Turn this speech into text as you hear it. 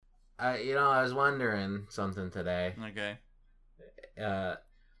I was wondering something today. Okay.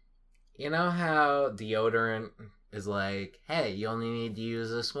 You know how deodorant is like, hey, you only need to use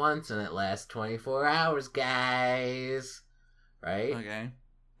this once and it lasts 24 hours, guys. Right? Okay.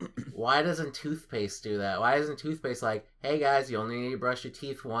 Why doesn't toothpaste do that? Why isn't toothpaste like, hey guys, you only need to brush your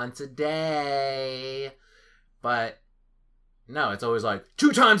teeth once a day? But no, it's always like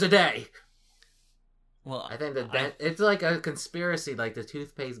 2 times a day. Well, I think it's like a conspiracy. Like the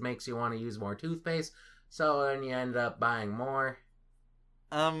toothpaste makes you want to use more toothpaste, so then you end up buying more.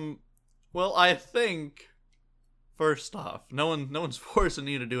 Well, I think first off, no one's forcing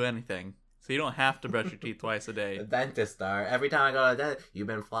you to do anything. So you don't have to brush your teeth twice a day. The dentist are. Every time I go to the dentist, you've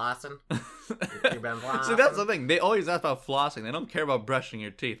been flossing? You've been flossing? See, that's the thing. They always ask about flossing. They don't care about brushing your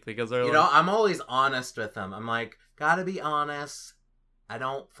teeth because they're I'm always honest with them. I'm like, gotta be honest. I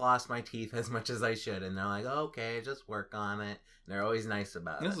don't floss my teeth as much as I should. And they're like, okay, just work on it. And they're always nice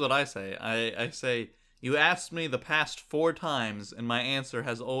about it. This is what I say. I say, you asked me the past 4 times, and my answer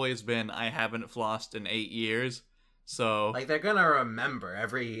has always been, I haven't flossed in 8 years. So, like, they're gonna remember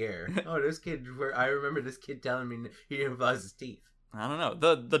every year. Oh, I remember this kid telling me he didn't floss his teeth. I don't know.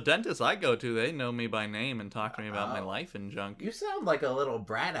 The dentists I go to, they know me by name and talk to me about my life and junk. You sound like a little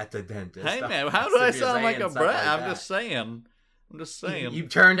brat at the dentist. Hey, man, how do I sound like a brat? I'm just saying. You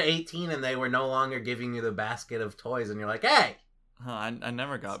turned 18 and they were no longer giving you the basket of toys, and you're like, hey! I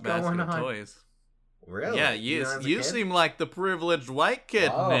never got basket of toys. Really? Yeah, you seem like the privileged white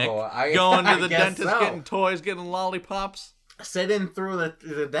kid, Nick. Going to the dentist, getting toys, getting lollipops. Sitting through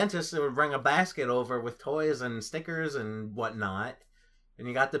the dentist would bring a basket over with toys and stickers and whatnot, and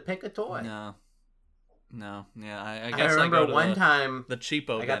you got to pick a toy. No. Yeah, I guess I remember one time the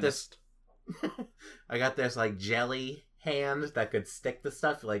cheapo dentist. I got this like jelly hand that could stick the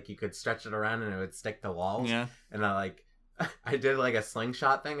stuff. Like you could stretch it around and it would stick to walls. Yeah. And I did like a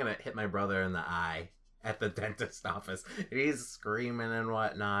slingshot thing and it hit my brother in the eye at the dentist office. And he's screaming and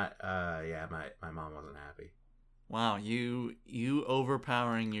whatnot. Yeah, my mom wasn't happy. Wow, you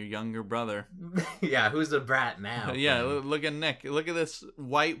overpowering your younger brother. Yeah, who's a brat now? Yeah, look at Nick. Look at this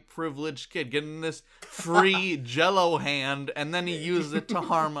white privileged kid getting this free Jello hand, and then he uses it to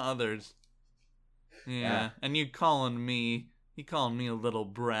harm others. Yeah, and you calling me a little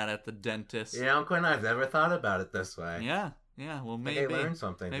brat at the dentist. Quinn, I've never thought about it this way. Yeah, well maybe I learned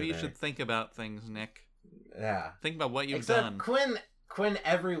something Maybe today. You should think about things, Nick. Yeah. Think about what you've done. Quinn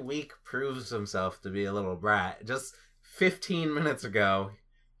every week proves himself to be a little brat. Just 15 minutes ago,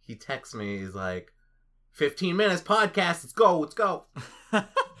 he texts me, he's like, 15 minutes podcast, let's go.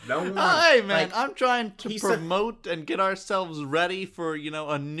 No one. Hey man, I'm trying to promote and get ourselves ready for,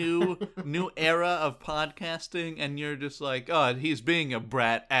 a new era of podcasting, and you're just like, oh, he's being a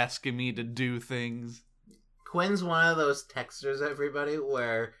brat asking me to do things. Quinn's one of those texters, everybody,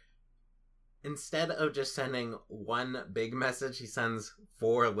 where instead of just sending one big message, he sends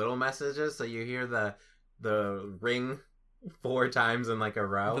 4 little messages, so you hear the ring 4 times in like a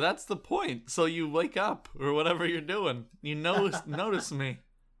row. But that's the point. So you wake up or whatever you're doing. You notice me.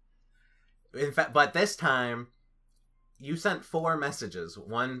 In fact, but this time you sent 4 messages.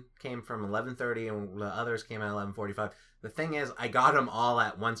 One came from 11:30 and the others came at 11:45. The thing is, I got them all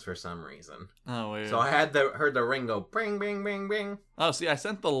at once for some reason. Oh, weird. So I heard the ring go bing, bing, bing, bing. Oh, see, I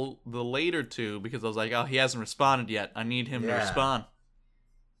sent the later 2 because I was like, oh, he hasn't responded yet. I need him to respond.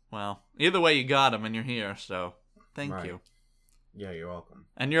 Well, either way, you got him and you're here, so thank you. Yeah, you're welcome.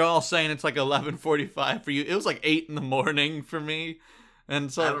 And you're all saying it's like 11:45 for you. It was like 8 in the morning for me.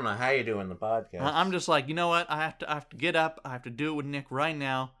 And so I don't know how you're doing the podcast. I'm just like, you know what? I have to get up. I have to do it with Nick right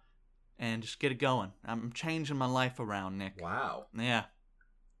now. And just get it going. I'm changing my life around, Nick. Wow. Yeah.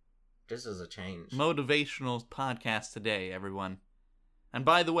 This is a change. Motivational podcast today, everyone. And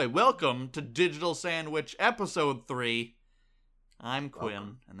by the way, welcome to Digital Sandwich Episode 3. I'm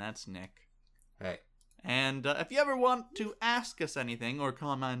Quinn, and that's Nick. Hey. And if you ever want to ask us anything or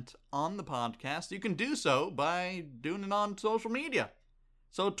comment on the podcast, you can do so by doing it on social media.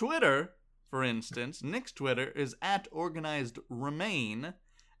 So Twitter, for instance, Nick's Twitter is @OrganizedRemain.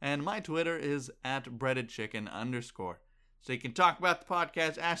 And my Twitter is @breadedchicken_. So you can talk about the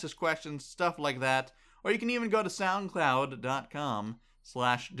podcast, ask us questions, stuff like that. Or you can even go to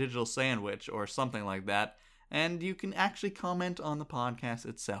soundcloud.com/digitalsandwich or something like that. And you can actually comment on the podcast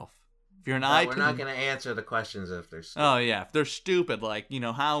itself. If you're an iTunes... We're not going to answer the questions if they're stupid. Oh, yeah. If they're stupid, like,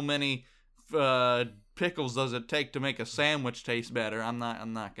 how many pickles does it take to make a sandwich taste better? I'm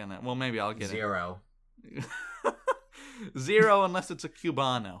not going to... Well, maybe I'll get 0. 0 unless it's a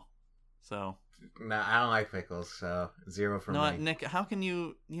Cubano. So No, I don't like pickles, so 0 for No, me. Nick, how can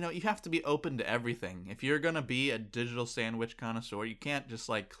you you have to be open to everything. If you're going to be a digital sandwich connoisseur, you can't just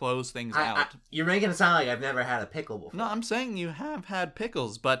like close things out. You're making it sound like I've never had a pickle before. No, I'm saying you have had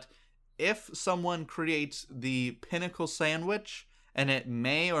pickles, but if someone creates the pinnacle sandwich and it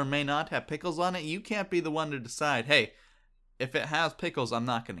may or may not have pickles on it, you can't be the one to decide, hey, if it has pickles, I'm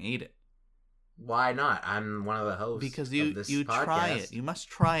not going to eat it. Why not? I'm one of the hosts. Because you try it. You must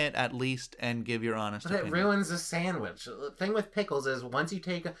try it at least and give your honest opinion. But it ruins the sandwich. The thing with pickles is once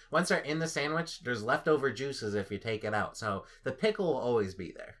they're in the sandwich, there's leftover juices if you take it out. So the pickle will always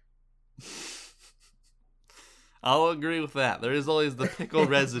be there. I'll agree with that. There is always the pickle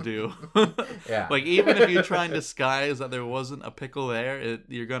residue. Yeah. Like, even if you try and disguise that there wasn't a pickle there,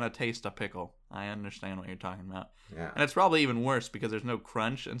 you're going to taste a pickle. I understand what you're talking about. Yeah. And it's probably even worse because there's no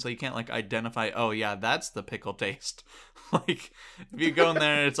crunch, and so you can't, like, identify, oh, yeah, that's the pickle taste. Like, if you go in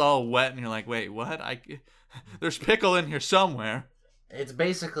there and it's all wet and you're like, wait, what? There's pickle in here somewhere. It's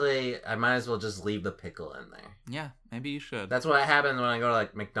basically, I might as well just leave the pickle in there. Yeah, maybe you should. That's what happens when I go to,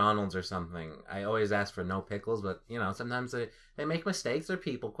 like, McDonald's or something. I always ask for no pickles, but, sometimes they make mistakes. They're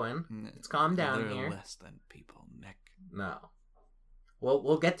people, Quinn. Let's calm down They're here. less than people, Nick. No.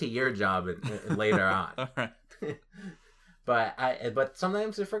 We'll get to your job later on. All right. But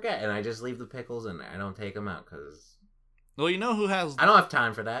sometimes I forget, and I just leave the pickles in there. I don't take them out, because... Well, you know who has... I don't have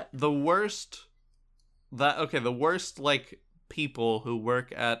time for that. The worst, like, people who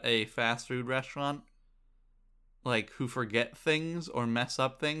work at a fast food restaurant, like, who forget things or mess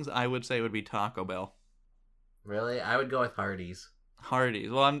up things, I would say would be Taco Bell. Really? I would go with Hardee's. Hardee's.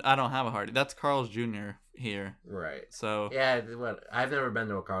 Well, I don't have a Hardee's. That's Carl's Jr. here. Right. So... Yeah, I've never been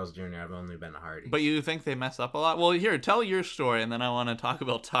to a Carl's Jr. I've only been to Hardee's. But you think they mess up a lot? Well, here, tell your story, and then I want to talk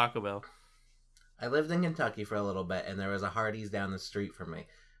about Taco Bell. I lived in Kentucky for a little bit, and there was a Hardee's down the street from me.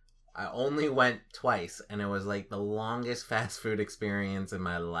 I only went twice, and it was like the longest fast food experience in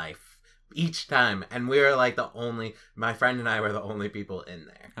my life. Each time. And we were like my friend and I were the only people in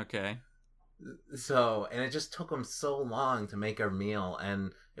there. Okay. So, and it just took them so long to make our meal,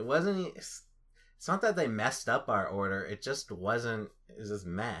 and it's not that they messed up our order, it was just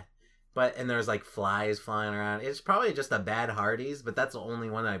meh. And there was like flies flying around. It's probably just a bad Hardee's, but that's the only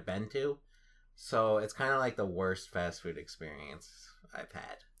one I've been to. So it's kind of like the worst fast food experience I've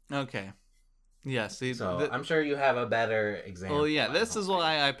had. Okay. Yeah, see... So I'm sure you have a better example. Well, yeah, this is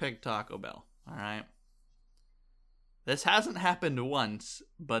why I picked Taco Bell, alright? This hasn't happened once,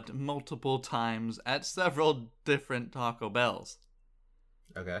 but multiple times at several different Taco Bells.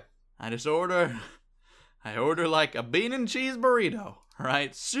 Okay. I order like a bean and cheese burrito,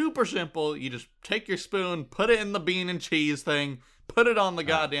 right? Super simple. You just take your spoon, put it in the bean and cheese thing, put it on the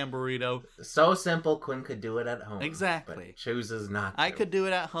goddamn burrito. So simple, Quinn could do it at home. Exactly. But chooses not to. I could do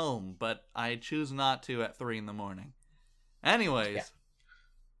it at home, but I choose not to at 3 a.m. Anyways, yeah.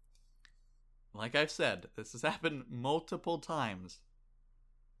 Like I've said, this has happened multiple times.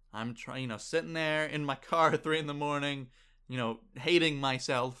 I'm sitting there in my car at 3 a.m, hating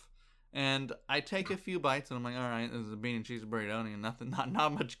myself, and I take a few bites, and I'm like, all right, this is a bean and cheese burrito, and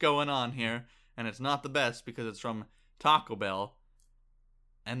not much going on here, and it's not the best because it's from Taco Bell.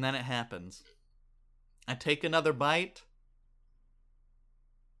 And then it happens. I take another bite,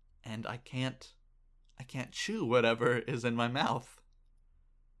 and I can't chew whatever is in my mouth.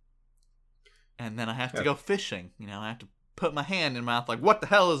 And then I have to go fishing. I have to put my hand in my mouth like, what the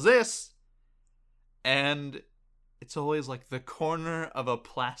hell is this? And it's always like the corner of a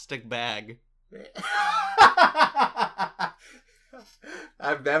plastic bag.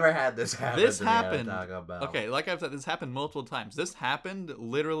 I've never had this happen. This happened. Taco Bell. Okay, like I've said, this happened multiple times. This happened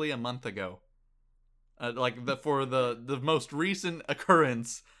literally a month ago. The most recent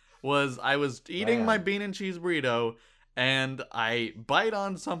occurrence was I was eating my bean and cheese burrito, and I bite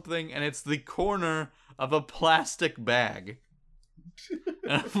on something, and it's the corner of a plastic bag.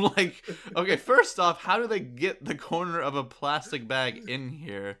 And I'm like, okay, first off, how do they get the corner of a plastic bag in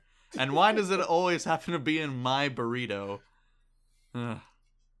here? And why does it always happen to be in my burrito? Ugh.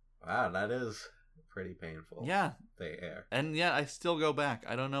 Wow, that is pretty painful. Yeah. There. And yet I still go back.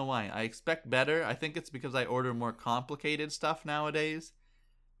 I don't know why. I expect better. I think it's because I order more complicated stuff nowadays.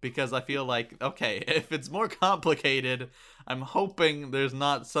 Because I feel like, okay, if it's more complicated, I'm hoping there's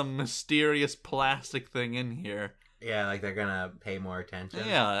not some mysterious plastic thing in here. Yeah, like they're gonna pay more attention.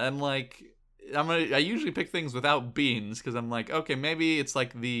 Yeah, and like, I usually pick things without beans, because I'm like, okay, maybe it's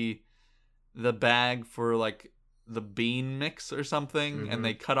like the bag for like the bean mix or something, and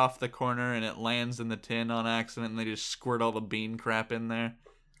they cut off the corner and it lands in the tin on accident, and they just squirt all the bean crap in there.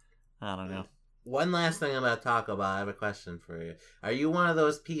 I don't know. One last thing about Taco Bell, I have a question for you. Are you one of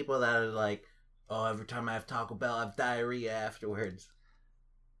those people that are like, oh, every time I have Taco Bell, I have diarrhea afterwards.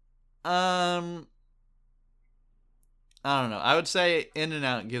 I don't know. I would say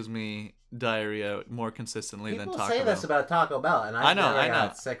In-N-Out gives me diarrhea more consistently than Taco Bell. People say this about Taco Bell, and I never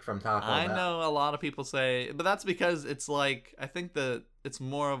got sick from Taco Bell. I know a lot of people say, but that's because it's like, I think that it's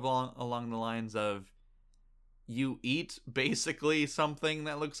more along the lines of you eat basically something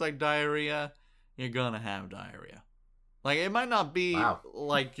that looks like diarrhea, you're gonna have diarrhea. Like, it might not be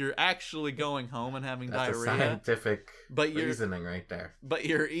like you're actually going home and having That's diarrhea. A scientific reasoning right there. But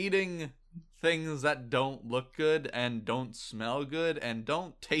you're eating things that don't look good and don't smell good and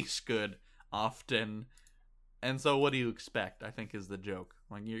don't taste good often. And so what do you expect, I think, is the joke.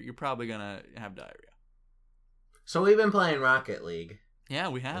 Like, you're probably gonna have diarrhea. So we've been playing Rocket League. Yeah,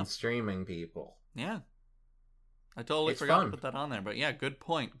 we have. And streaming people. Yeah. I totally forgot to put that on there, but yeah, good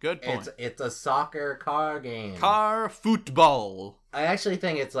point. Good point. It's a soccer car game. Car football. I actually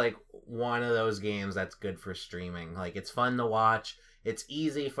think it's like one of those games that's good for streaming. Like, it's fun to watch. It's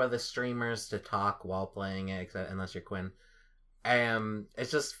easy for the streamers to talk while playing it, unless you're Quinn.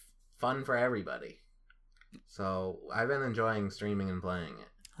 It's just fun for everybody. So I've been enjoying streaming and playing it.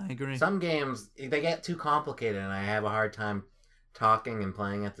 I agree. Some games, they get too complicated, and I have a hard time talking and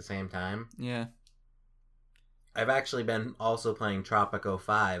playing at the same time. Yeah. I've actually been also playing Tropico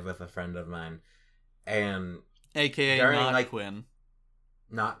 5 with a friend of mine. And AKA not Quinn.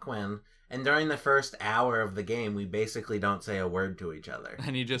 Not Quinn. And during the first hour of the game, we basically don't say a word to each other.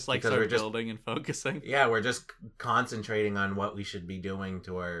 And you just like start building and focusing. Yeah, we're just concentrating on what we should be doing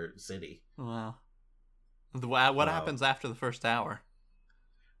to our city. Wow. What happens after the first hour?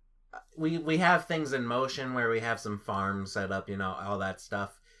 We have things in motion where we have some farms set up, all that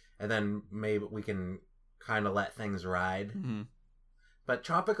stuff. And then maybe we can kind of let things ride. Mm-hmm. But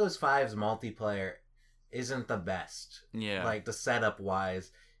Tropico's 5's multiplayer isn't the best. Yeah. Like, the setup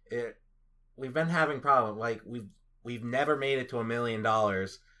wise, we've been having problems. Like, we've never made it to $1 million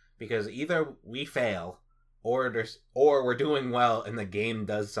because either we fail or we're doing well and the game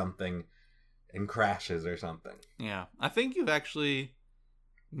does something and crashes or something. Yeah. I think you've actually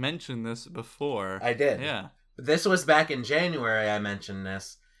mentioned this before. I did. Yeah. This was back in January I mentioned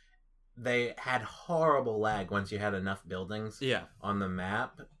this. They had horrible lag once you had enough buildings on the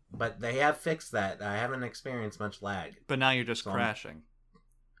map, but they have fixed that. I haven't experienced much lag. But now you're just crashing.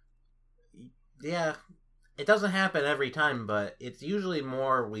 Yeah. It doesn't happen every time, but it's usually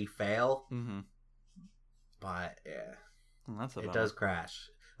more we fail. Mm-hmm. But, yeah. Well, it does crash.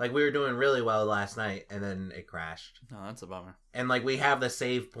 Like, we were doing really well last night, and then it crashed. No, that's a bummer. And, like, we have the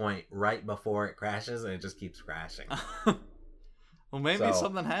save point right before it crashes, and it just keeps crashing. Well, maybe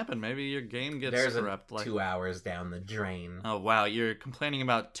something happened. Maybe your game gets corrupt. There's 2 hours down the drain. Oh, wow. You're complaining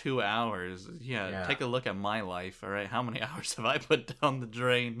about 2 hours. Yeah, take a look at my life, all right? How many hours have I put down the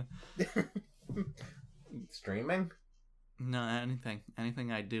drain? Streaming? No, anything.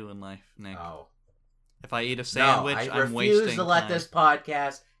 Anything I do in life, Nick. Oh. If I eat a sandwich, I'm wasting time. I refuse to let this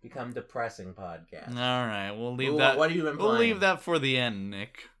podcast become depressing podcast. All right, we'll leave that. What have you been playing? We'll leave that for the end,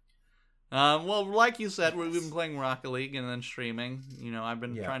 Nick. Well, like you said, we've been playing Rocket League and then streaming. I've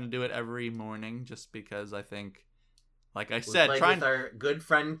been trying to do it every morning just because I think, like I said, with our good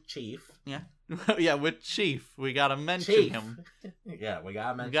friend Chief. Yeah, yeah, with Chief, we gotta mention him. Yeah, we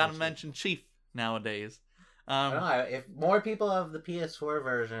gotta mention Chief nowadays. I don't know, if more people have the PS4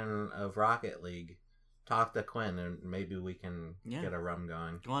 version of Rocket League, talk to Quinn and maybe we can get a rum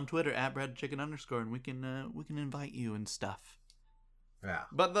going. Go on Twitter @BradChicken_, and we can invite you and stuff. Yeah.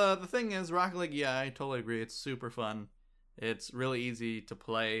 But the thing is, Rocket League, yeah, I totally agree. It's super fun. It's really easy to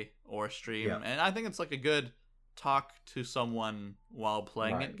play or stream. Yeah. And I think it's like a good talk to someone while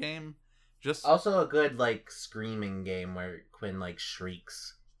playing it game. Just also a good, like, screaming game where Quinn, like,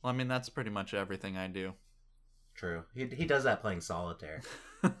 shrieks. Well, I mean, that's pretty much everything I do. True. He does that playing solitaire.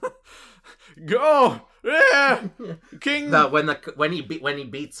 Go! Yeah! King! When he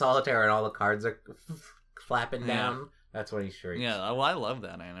beats solitaire and all the cards are flapping down... That's when he shrieks. Yeah, well, I love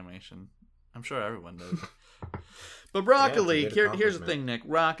that animation. I'm sure everyone does. But Rocket League, here's the thing, Nick.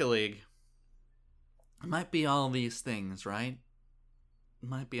 Rocket League. It might be all these things, right? It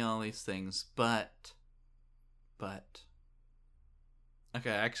might be all these things, but... Okay,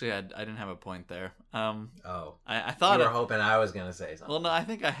 actually, I didn't have a point there. I thought... You were hoping I was going to say something. Well, no, I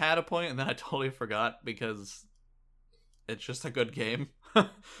think I had a point, and then I totally forgot, because it's just a good game.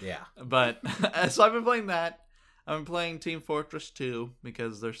 Yeah. But, so I've been playing that. I've been playing Team Fortress 2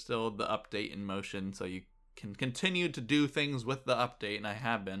 because there's still the update in motion, so you can continue to do things with the update, and I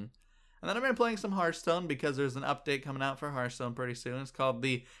have been. And then I've been playing some Hearthstone because there's an update coming out for Hearthstone pretty soon. It's called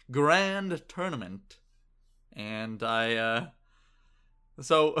the Grand Tournament. And I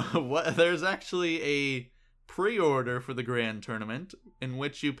So there's actually a pre-order for the Grand Tournament in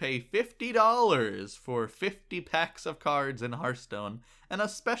which you pay $50 for 50 packs of cards in Hearthstone and a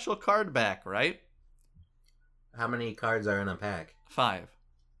special card back, right? How many cards are in a pack? 5.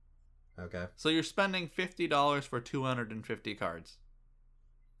 Okay. So you're spending $50 for 250 cards.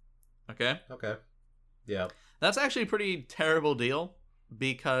 Okay? Okay. Yeah. That's actually a pretty terrible deal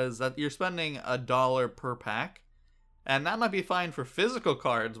because you're spending $1 per pack. And that might be fine for physical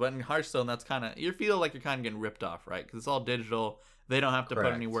cards, but in Hearthstone, that's kind of, you feel like you're kind of getting ripped off, right? Because it's all digital. They don't have to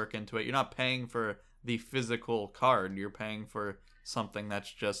put any work into it. You're not paying for the physical card. You're paying for something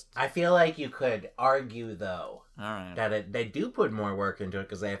that's just... I feel like you could argue, though, all right, that they do put more work into it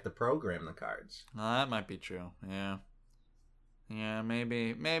because they have to program the cards. That might be true. Yeah. Yeah,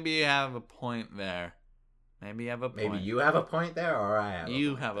 maybe you have a point there. Maybe you have a point. Maybe you have a point there, or I have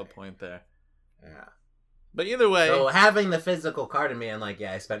You have a point there. Yeah. But either way... So having the physical card and being like,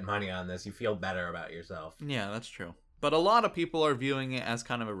 yeah, I spent money on this, you feel better about yourself. Yeah, that's true. But a lot of people are viewing it as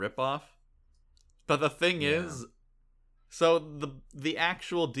kind of a ripoff. But the thing is... So the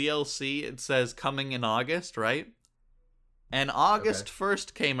actual DLC, it says coming in August, right? And August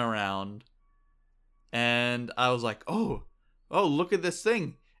 1st came around. And I was like, oh, look at this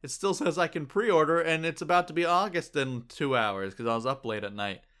thing. It still says I can pre-order, and it's about to be August in 2 hours, because I was up late at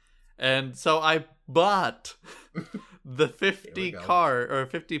night. And so I bought the 50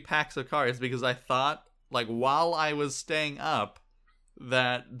 packs of cards because I thought, like, while I was staying up,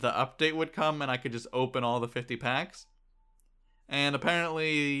 that the update would come and I could just open all the 50 packs. And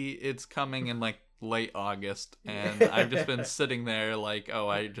apparently it's coming in, like, late August, and I've just been sitting there like, oh,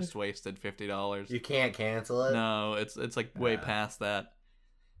 I just wasted $50. You can't cancel it? No, it's like way past that.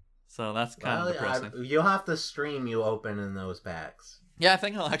 So that's kind of depressing. You'll have to stream you opening those packs. Yeah, I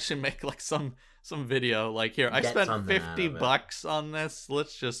think I'll actually make like some video. Like, here, I spent $50 on this.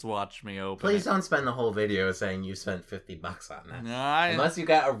 Let's just watch me open. Please don't spend the whole video saying you spent $50 on that. No, unless you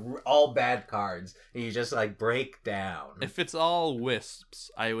got all bad cards and you just like break down. If it's all wisps,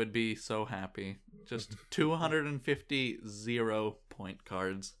 I would be so happy. Just 250 0-point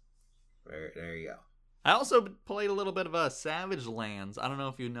cards. There you go. I also played a little bit of Savage Lands. I don't know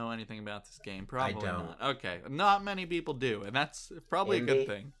if you know anything about this game. Probably I don't. Not. Okay, not many people do, and that's probably a good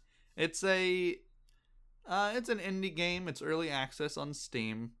thing. It's an indie game. It's early access on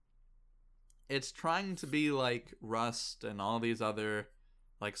Steam. It's trying to be like Rust and all these other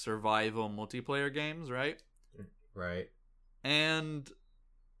like survival multiplayer games, right? Right. And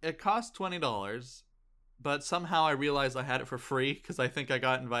it cost $20. But somehow I realized I had it for free because I think I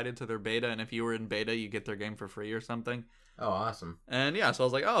got invited to their beta, and if you were in beta, you get their game for free or something. Oh, awesome. And yeah, so I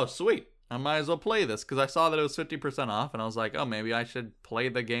was like, oh, sweet. I might as well play this because I saw that it was 50% off, and I was like, oh, maybe I should play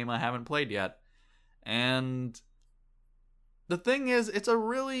the game I haven't played yet. And the thing is, it's a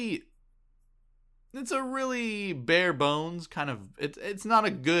really bare bones kind of, it's not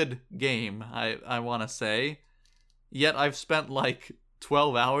a good game, I want to say. Yet I've spent like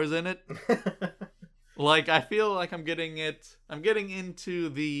 12 hours in it. Like, I feel like I'm getting into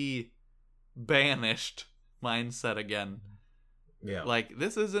the banished mindset again. Yeah. Like,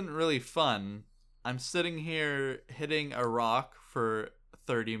 this isn't really fun. I'm sitting here hitting a rock for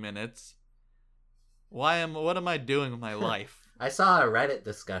 30 minutes. What am I doing with my life? I saw a Reddit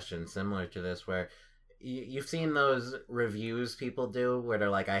discussion similar to this where you've seen those reviews people do where they're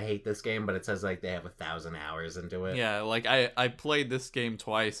like, I hate this game, but it says like they have 1,000 hours into it. Yeah, like I played this game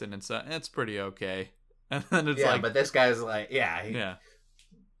twice and it's pretty okay. And then it's like, but this guy's like, yeah.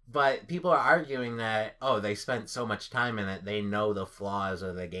 But people are arguing that, oh, they spent so much time in it, they know the flaws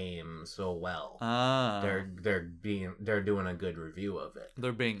of the game so well. They're doing a good review of it.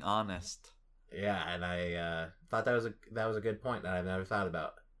 They're being honest. Yeah, and I thought that was a good point that I've never thought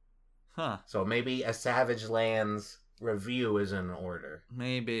about. Huh. So maybe a Savage Lands review is in order.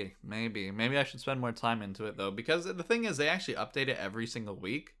 Maybe I should spend more time into it though, because the thing is, they actually update it every single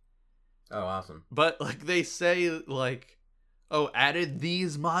week. Oh, awesome. But, like, they say, like, oh, added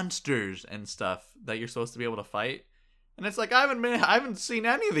these monsters and stuff that you're supposed to be able to fight. And it's like, I haven't seen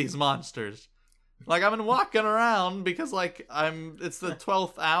any of these monsters. Like, I've been walking around because, like, it's the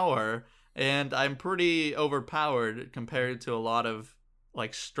 12th hour, and I'm pretty overpowered compared to a lot of,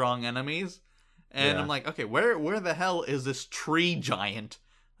 like, strong enemies. And I'm like, okay, where the hell is this tree giant?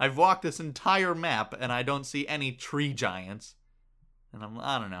 I've walked this entire map, and I don't see any tree giants. And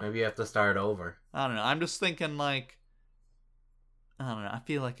I don't know. Maybe you have to start over. I don't know. I'm just thinking, like, I don't know. I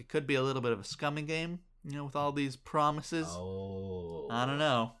feel like it could be a little bit of a scummy game, with all these promises. Oh. I don't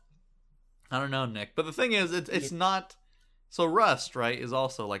know, Nick. But the thing is, it's not. So Rust, right, is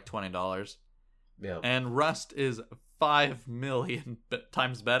also like $20. Yeah. And Rust is 5 million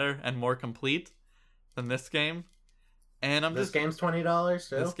times better and more complete than this game. And This game's $20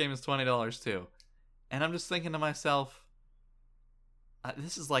 too? This game is $20 too. And I'm just thinking to myself,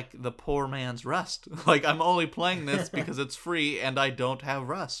 this is like the poor man's Rust. Like, I'm only playing this because it's free and I don't have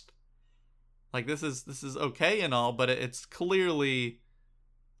Rust. Like, this is okay and all, but it's clearly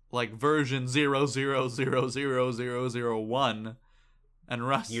like version 0.0000001, and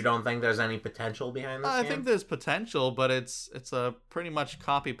Rust. You don't think there's any potential behind this game? I think there's potential, but it's a pretty much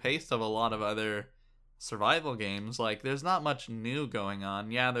copy paste of a lot of other survival games. Like, there's not much new going on.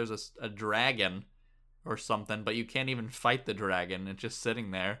 Yeah, there's a dragon or something, but you can't even fight the dragon. It's just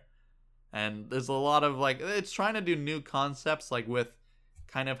sitting there. And there's a lot of, like, it's trying to do new concepts, like with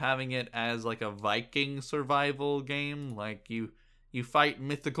kind of having it as like a Viking survival game. Like, you fight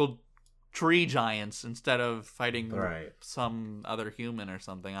mythical tree giants instead of fighting some other human or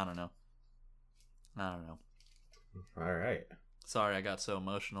something. I don't know. All right. Sorry, I got so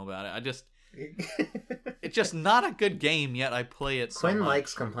emotional about it. It's just not a good game, yet I play it so much. Quinn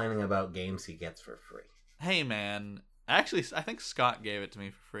likes complaining about games he gets for free. Hey, man. Actually, I think Scott gave it to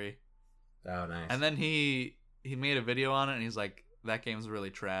me for free. Oh, nice. And then he made a video on it, and he's like, that game's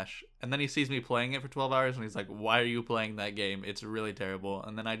really trash. And then he sees me playing it for 12 hours, and he's like, why are you playing that game? It's really terrible.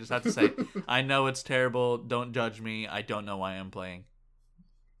 And then I just have to say, I know it's terrible. Don't judge me. I don't know why I'm playing.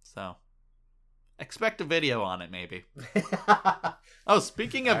 So, expect a video on it, maybe. Oh,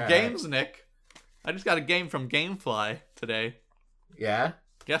 speaking of games, Nick, I just got a game from Gamefly today. Yeah?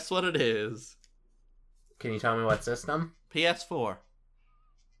 Guess what it is? Can you tell me what system? PS4.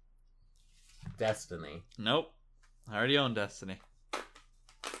 Destiny. Nope. I already own Destiny.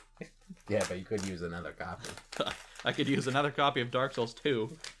 Yeah, but you could use another copy. I could use another copy of Dark Souls 2.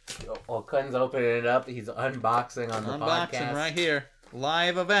 Well, Quinn's opening it up. He's unboxing on the podcast. Unboxing right here.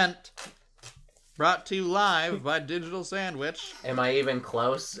 Live event. Brought to you live by Digital Sandwich. Am I even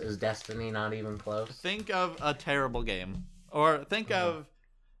close? Is Destiny not even close? Think of a terrible game. Or think of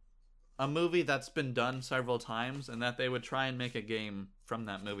a movie that's been done several times and that they would try and make a game from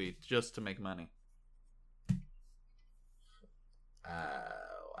that movie just to make money.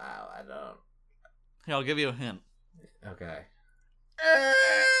 Wow, I don't... Here, I'll give you a hint. Okay.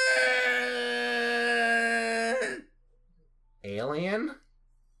 Alien?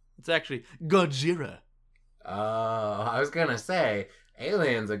 It's actually Gojira. Oh, I was gonna say,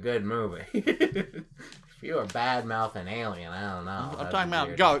 Alien's a good movie. If you were bad-mouthing Alien, I don't know. I'm talking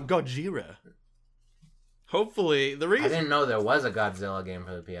about Gojira. Hopefully, the reason... I didn't know there was a Godzilla game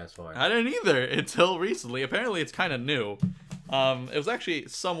for the PS4. I didn't either until recently. Apparently, it's kind of new. It was actually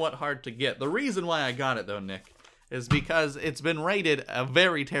somewhat hard to get. The reason why I got it, though, Nick, is because it's been rated a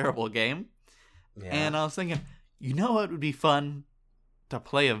very terrible game. Yeah. And I was thinking, you know what would be fun? To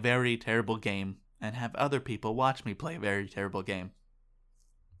play a very terrible game and have other people watch me play a very terrible game.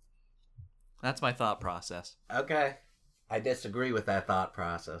 That's my thought process. Okay. I disagree with that thought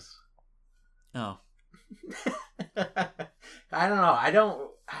process. Oh. I don't know. I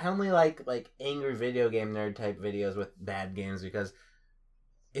only like angry video game nerd type videos with bad games because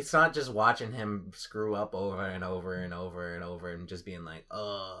it's not just watching him screw up over and over and over and over and just being like,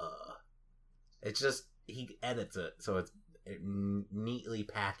 ugh. It's just he edits it so it's neatly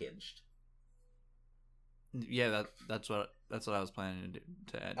packaged. Yeah, that's what I was planning to do.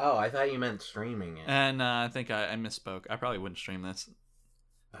 To add. Oh, I thought you meant streaming it. And I think I misspoke. I probably wouldn't stream this.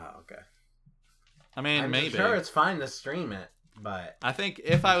 Oh, okay. I mean, I'm maybe. sure it's fine to stream it, but I think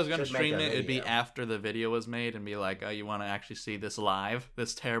if I was going to stream it, it'd be after the video was made and be like, oh, you want to actually see this live?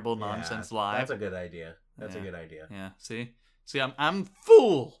 This terrible nonsense live? That's a good idea. That's a good idea. Yeah, see, I'm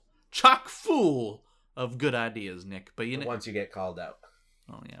full, chock full of good ideas, Nick. But once you get called out.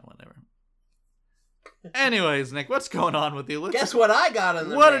 Oh yeah, whatever. Anyways, Nick, what's going on with you? Guess what I got in the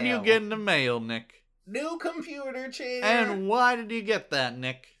mail? What did you get in the mail, Nick? New computer chair. And why did you get that,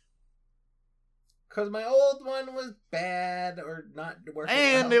 Nick? Because my old one was bad or not working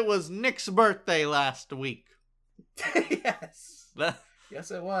And it was Nick's birthday last week. Yes.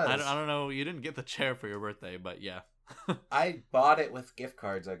 Yes, it was. I don't know. You didn't get the chair for your birthday, but yeah. I bought it with gift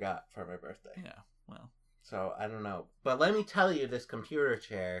cards I got for my birthday. Yeah, well. So, I don't know. But let me tell you, this computer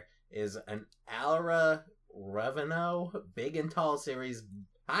chair is an Alra Reveno Big and Tall Series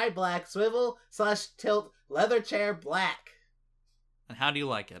high black swivel / tilt leather chair black. And how do you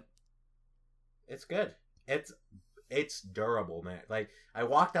like it? It's good. It's durable, man. Like, I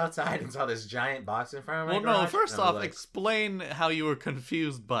walked outside and saw this giant box in front of my garage. No, first off, explain how you were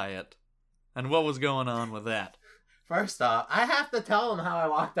confused by it. And what was going on with that. First off, I have to tell them how I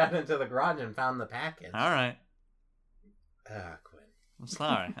walked out into the garage and found the package. All right. Ah, Quinn. I'm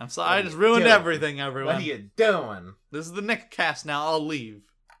sorry. I just ruined everything, everyone. What are you doing? This is the Nick cast now. I'll leave.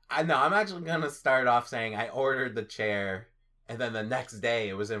 I know. I'm actually going to start off saying I ordered the chair, and then the next day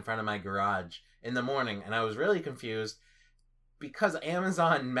it was in front of my garage in the morning, and I was really confused because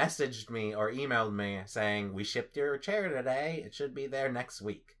Amazon messaged me or emailed me saying, we shipped your chair today. It should be there next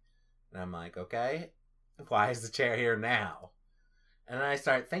week. And I'm like, okay, why is the chair here now? And then I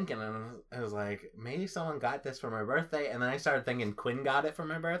started thinking, and I was like, maybe someone got this for my birthday. And then I started thinking Quinn got it for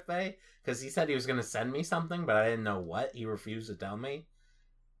my birthday because he said he was going to send me something, but I didn't know what. He refused to tell me.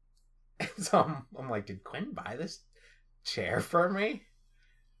 And so I'm like, did Quinn buy this chair for me?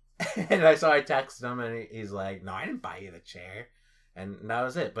 And I texted him, and he's like, no, I didn't buy you the chair. And that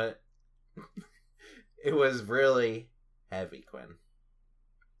was it. But it was really heavy, Quinn.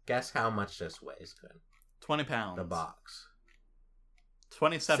 Guess how much this weighs, Quinn? 20 pounds. The box.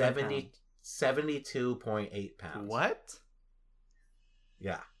 27 pounds. 72.8 pounds. What?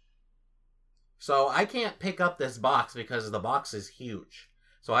 Yeah. So I can't pick up this box because the box is huge.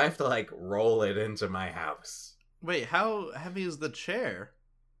 So I have to, like, roll it into my house. Wait, how heavy is the chair?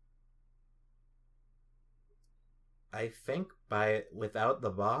 I think without the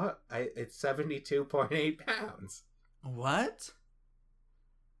box, it's 72.8 pounds. What?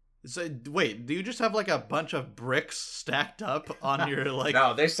 So, wait, do you just have like a bunch of bricks stacked up on your like...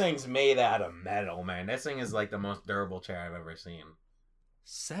 No, this thing's made out of metal, man. This thing is like the most durable chair I've ever seen.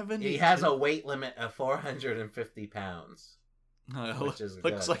 70. It has a weight limit of 450 pounds. Which is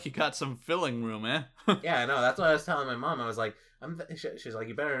looks like you got some filling room, eh? Yeah, I know. That's what I was telling my mom. I was like, she's like,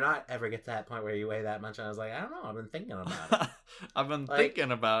 you better not ever get to that point where you weigh that much. And I was like, I don't know. I've been thinking about it. I've been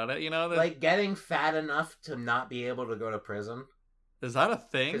thinking about it, you know? Like getting fat enough to not be able to go to prison. Is that a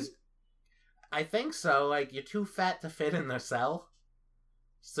thing? I think so. Like, you're too fat to fit in the cell.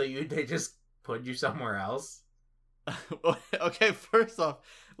 So they just put you somewhere else. Okay, first off,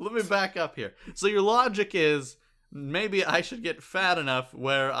 let me back up here. So your logic is, maybe I should get fat enough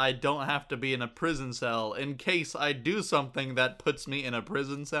where I don't have to be in a prison cell in case I do something that puts me in a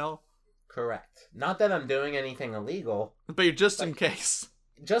prison cell? Correct. Not that I'm doing anything illegal. But you're just in case.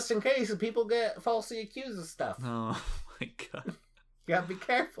 Just in case people get falsely accused of stuff. Oh my god. You gotta be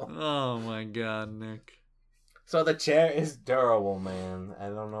careful. Oh my god, Nick. So the chair is durable, man. I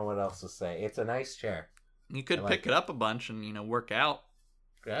don't know what else to say. It's a nice chair. You could pick it up a bunch and, work out.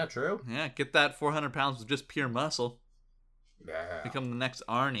 Yeah, true. Yeah, get that 400 pounds with just pure muscle. Yeah. Become the next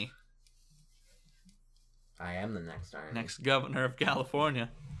Arnie. I am the next Arnie. Next governor of California.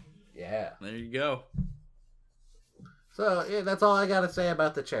 Yeah. There you go. So, yeah, that's all I gotta say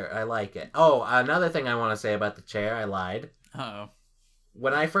about the chair. I like it. Oh, another thing I want to say about the chair. I lied. Uh-oh.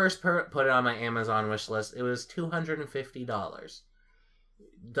 When I first put it on my Amazon wish list, it was $250.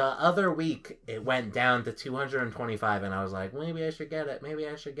 The other week, it went down to $225, and I was like, maybe I should get it. Maybe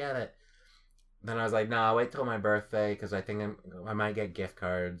I should get it. Then I was like, no, I'll wait till my birthday, because I think I might get gift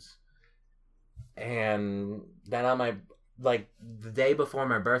cards. And then on the day before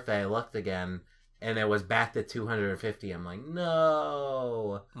my birthday, I looked again, and it was back to $250. I'm like,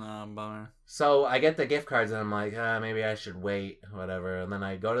 no. Oh, bummer. So I get the gift cards, and I'm like, maybe I should wait, whatever. And then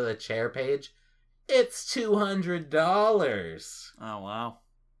I go to the chair page. It's $200. Oh, wow.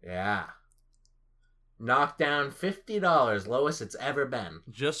 Yeah. Knocked down $50, lowest it's ever been.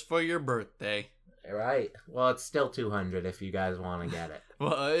 Just for your birthday. Right. Well, it's still $200 if you guys want to get it.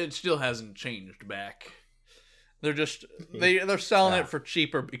 Well, it still hasn't changed back. They're just they're selling it for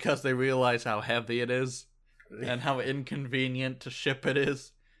cheaper because they realize how heavy it is and how inconvenient to ship it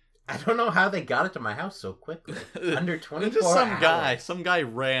is. I don't know how they got it to my house so quickly. Under 24 hours. Some guy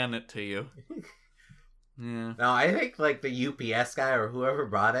ran it to you. Yeah. No, I think the UPS guy or whoever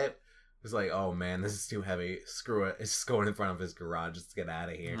brought it was like, "Oh man, this is too heavy. Screw it. It's just going in front of his garage. Let's get out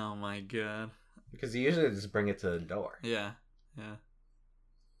of here." Oh my god. Because you usually just bring it to the door. Yeah.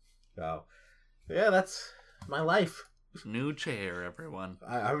 So, yeah, that's my life. New chair, everyone.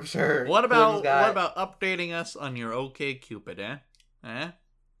 I'm sure. What about updating us on your OkCupid, eh?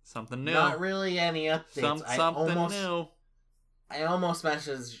 Something new. Not really any updates. Something new. I almost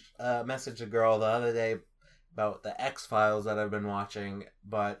messaged a girl the other day about the X-Files that I've been watching,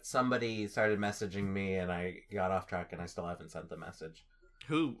 but somebody started messaging me and I got off track and I still haven't sent the message.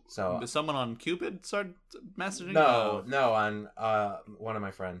 Who? So someone on Cupid started messaging? No, on one of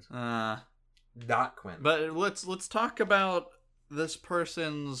my friends. Not Quinn. But let's talk about this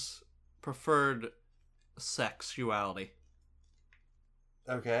person's preferred sexuality.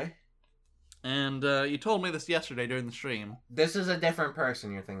 Okay. And you told me this yesterday during the stream. This is a different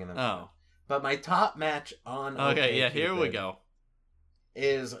person you're thinking of. Oh. But my top match on Okay, yeah, here we go.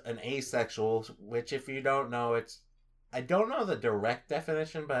 Is an asexual, which if you don't know, it's I don't know the direct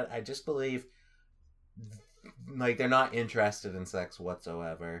definition, but I just believe like they're not interested in sex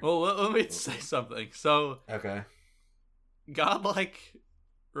whatsoever. Well, let me say something. So, Okay. Godlike,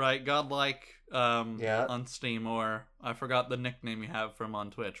 right? Godlike, Yeah. on Steam, or I forgot the nickname you have from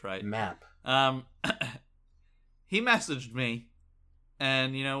on Twitch, right? Map. He messaged me,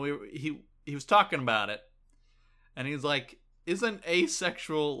 and you know he was talking about it, and he's like, "Isn't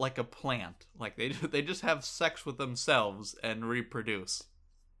asexual like a plant? Like they just have sex with themselves and reproduce?"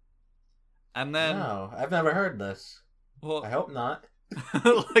 And then, No, I've never heard this. well, I hope not.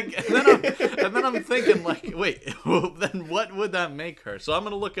 like, and then I'm thinking, like, wait, well, then what would that make her? So I'm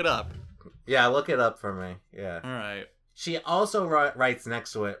gonna look it up. Yeah, look it up for me. Yeah. All right. She also writes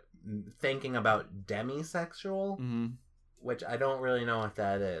next to it, thinking about demisexual, Mm-hmm. which I don't really know what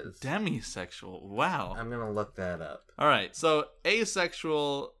that is. Demisexual. Wow. I'm gonna look that up. All right. So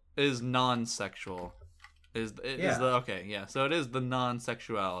asexual is non-sexual. Is the okay? Yeah. So it is the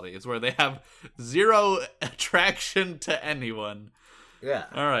non-sexuality. It's where they have zero attraction to anyone. Yeah.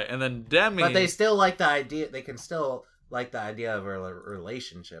 All right, and then demi. But they still like the idea. They can still like the idea of a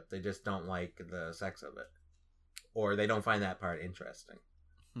relationship. They just don't like the sex of it, or they don't find that part interesting.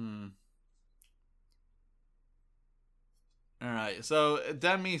 All right, so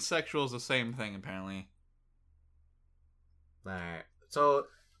demisexual is the same thing apparently. All right. So,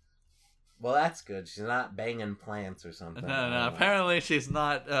 well, that's good. She's not banging plants or something. No. Apparently, she's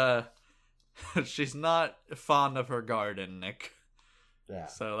not. She's not fond of her garden, Nick. Yeah.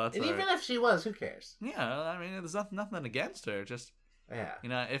 So that's. And even if she was, who cares? Yeah, I mean, there's nothing against her. Just Yeah. you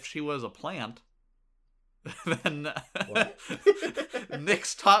know, if she was a plant, then What?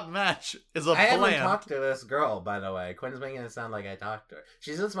 Nick's top match is a I plant. haven't talked to this girl, by the way. Quinn's making it sound like I talked to her.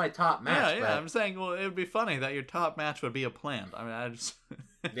 She's just my top match. Yeah. I'm saying, well, it would be funny that your top match would be a plant. I mean, I just.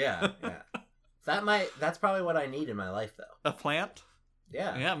 Yeah. That's probably what I need in my life, though. A plant?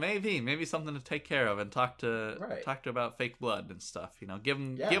 Yeah. Yeah, maybe something to take care of and talk to Right. about fake blood and stuff. You know, give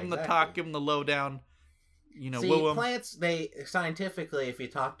them the exactly. talk, give them the lowdown. You know, See, woo 'em. plants, they scientifically, if you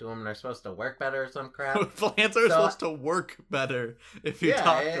talk to them, they're supposed to work better or some crap. Plants are supposed to work better if you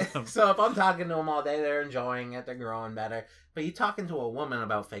talk to them. So if I'm talking to them all day, they're enjoying it, they're growing better. But you talking to a woman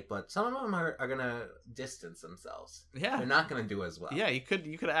about fake blood, some of them are gonna distance themselves. Yeah, They're not gonna do as well. yeah. You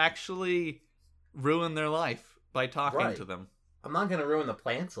could actually ruin their life by talking Right. to them. I'm not gonna ruin the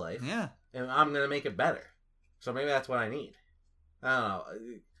plant's life. Yeah. And I'm gonna make it better. So maybe that's what I need. I don't know.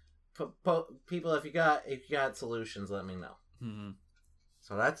 People, if you got solutions, let me know. Mm-hmm.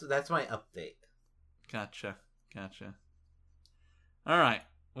 So that's my update. Gotcha. All right.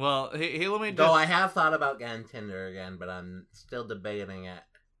 Well, hey, let me just. Though I have thought about getting Tinder again, but I'm still debating it.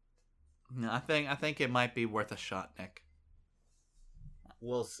 I think it might be worth a shot, Nick.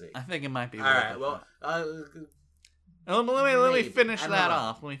 We'll see. I think it might be. All worth right. a Well, shot. Let me maybe. finish I don't that know.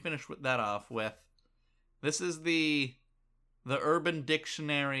 off. Let me finish that off with. This is the Urban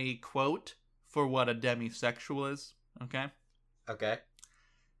Dictionary quote for what a demisexual is. Okay. okay.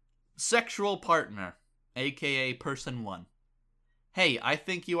 Sexual partner, aka person one. Hey, I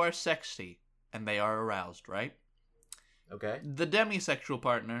think you are sexy, and they are aroused, right? Okay. The demisexual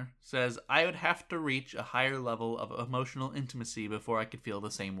partner says, I would have to reach a higher level of emotional intimacy before I could feel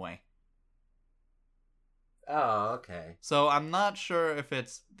the same way. Oh, okay. So I'm not sure if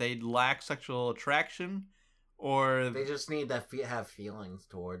it's they lack sexual attraction or They just need to have feelings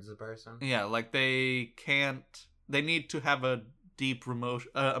towards the person. yeah, like they need to have a deep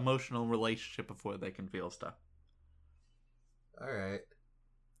emotional relationship before they can feel stuff. All right.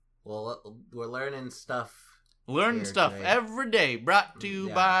 Well, we're learning stuff. Learn Here stuff today. every day, brought to you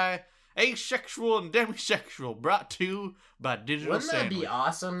Yeah. by Asexual and Demisexual, brought to you by Digital Wouldn't that Sandwich. be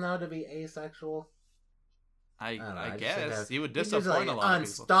awesome though to be asexual? I don't know, I just guess think that- you would He's just, disappoint like, a lot of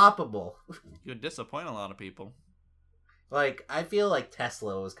people. unstoppable. You would disappoint a lot of people. Like, I feel like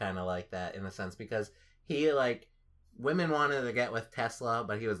Tesla was kind of like that in a sense because he, like, women wanted to get with Tesla,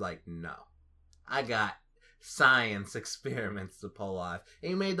 but he was like, no. I got science experiments to pull off. And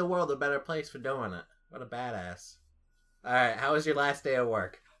he made the world a better place for doing it. What a badass. Alright, how was your last day of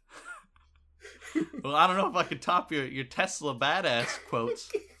work? Well, I don't know if I could top your Tesla badass quotes,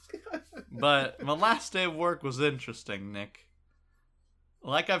 but my last day of work was interesting, Nick.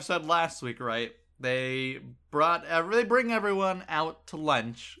 Like I've said last week, right? They bring everyone out to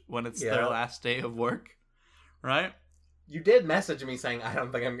lunch when it's their Yeah. last day of work, right? You did message me saying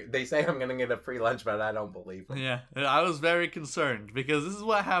they say I'm gonna get a free lunch, but I don't believe them. Yeah, I was very concerned because this is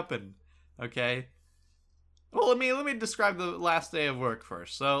what happened. Okay. Well, let me describe the last day of work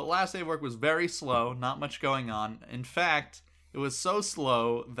first. So, last day of work was very slow, not much going on. In fact, it was so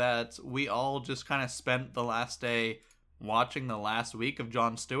slow that we all just kind of spent the last day watching the last week of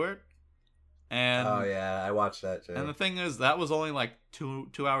Jon Stewart. And oh yeah, I watched that too. And the thing is, that was only like 2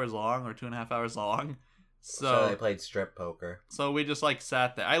 hours long or 2.5 hours long. So they played strip poker. So we just like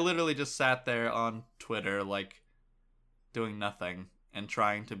sat there. I literally just sat there on Twitter, like doing nothing and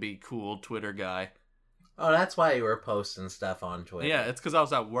trying to be cool Twitter guy. Oh, that's why you were posting stuff on Twitter. Yeah, it's because I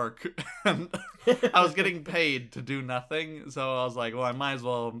was at work and I was getting paid to do nothing. So I was like, well, I might as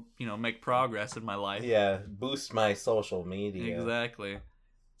well, make progress in my life. Yeah, boost my social media. Exactly.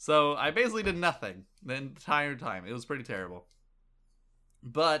 So I basically did nothing the entire time. It was pretty terrible.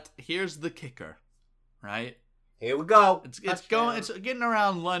 But here's the kicker, right? Here we go. It's getting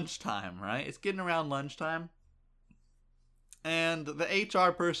around lunchtime, right? It's getting around lunchtime. And the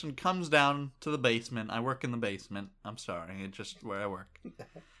HR person comes down to the basement. I work in the basement. I'm sorry. It's just where I work.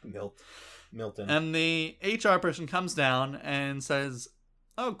 Milton. And the HR person comes down and says,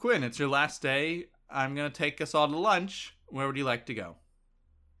 "Oh, Quinn, it's your last day. I'm going to take us all to lunch. Where would you like to go?"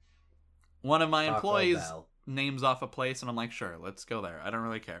 One of my employees names off a place, and I'm like, sure, let's go there. I don't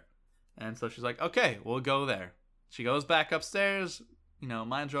really care. And so she's like, okay, we'll go there. She goes back upstairs,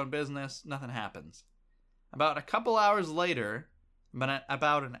 minds her own business. Nothing happens. About a couple hours later,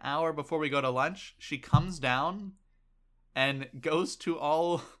 about an hour before we go to lunch, she comes down and goes to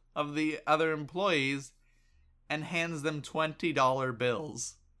all of the other employees and hands them $20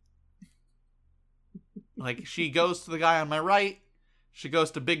 bills. Like, she goes to the guy on my right, she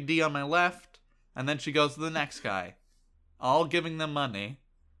goes to Big D on my left, and then she goes to the next guy, all giving them money.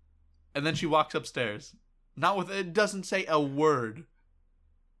 And then she walks upstairs. It doesn't say a word.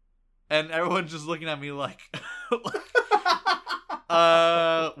 And everyone's just looking at me like,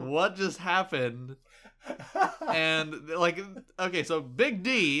 what just happened? And okay, so Big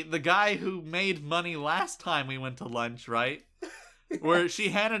D, the guy who made money last time we went to lunch, right? Where she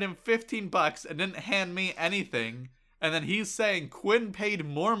handed him $15 and didn't hand me anything. And then he's saying Quinn paid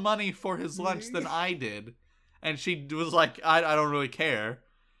more money for his lunch than I did. And she was like, I don't really care.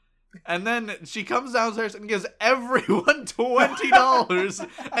 And then she comes downstairs and gives everyone $20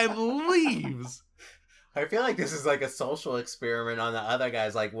 and leaves. I feel like this is like a social experiment on the other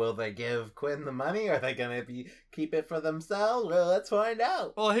guys. Like, will they give Quinn the money? Or are they going to keep it for themselves? Well, let's find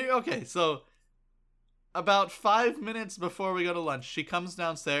out. Well, okay, so about 5 minutes before we go to lunch, she comes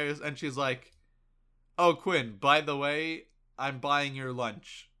downstairs and she's like, "Oh, Quinn, by the way, I'm buying your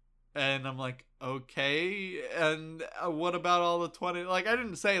lunch." And I'm like, okay, and what about all the 20? Like, I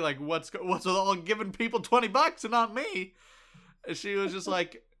didn't say, like, what's with all giving people $20 and not me. She was just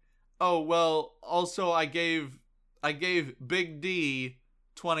like, "Oh, well, also I gave Big D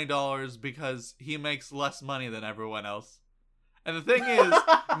 $20 because he makes less money than everyone else." And the thing is,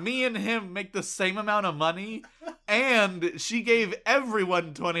 me and him make the same amount of money, and she gave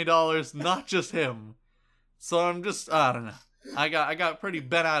everyone $20, not just him. So I'm just, I don't know. I got pretty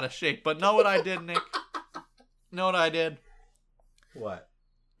bent out of shape. But know what I did, Nick? Know what I did? What?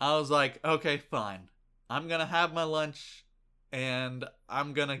 I was like, okay, fine. I'm going to have my lunch, and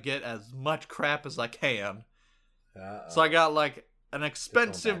I'm going to get as much crap as I can. So I got, like, an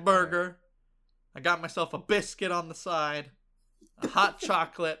expensive burger. I got myself a biscuit on the side. A hot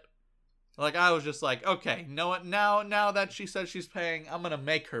chocolate. Like, I was just like, okay, you know what? Now that she said she's paying, I'm going to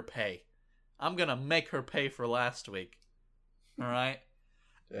make her pay. I'm going to make her pay for last week. All right?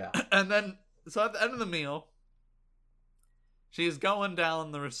 Yeah. And then, so at the end of the meal, she's going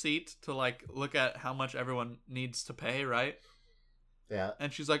down the receipt to, like, look at how much everyone needs to pay, right? Yeah.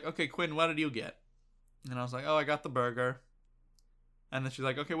 And she's like, okay, Quinn, what did you get? And I was like, oh, I got the burger. And then she's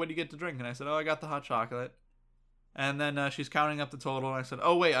like, okay, what do you get to drink? And I said, oh, I got the hot chocolate. And then she's counting up the total, and I said,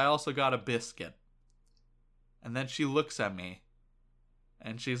 oh, wait, I also got a biscuit. And then she looks at me,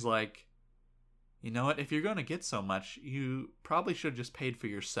 and she's like, you know what? If you're going to get so much, you probably should have just paid for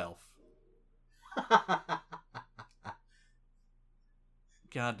yourself.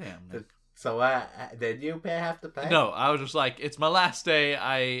 Goddamn, Nick. So did you have to pay? No, I was just like, it's my last day.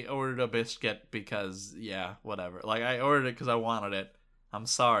 I ordered a biscuit because, yeah, whatever. Like, I ordered it because I wanted it. I'm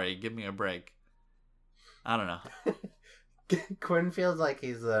sorry. Give me a break. I don't know. Quinn feels like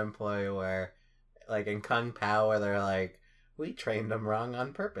he's the employee where, like in Kung Pao, where they're like, we trained him wrong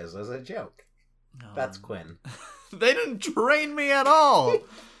on purpose as a joke. That's Quinn. They didn't train me at all.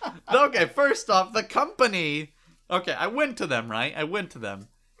 Okay, first off, the company. Okay, I went to them, right? I went to them,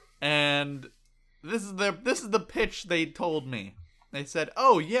 and this is the pitch they told me. They said,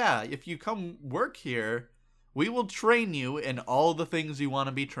 "Oh yeah, if you come work here, we will train you in all the things you want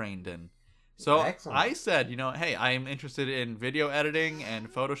to be trained in." So excellent. I said, hey, I am interested in video editing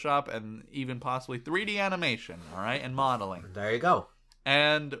and Photoshop and even possibly 3D animation, all right, and modeling. There you go.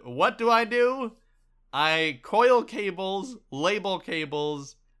 And what do? I coil cables, label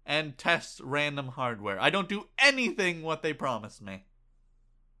cables, and test random hardware. I don't do anything what they promised me.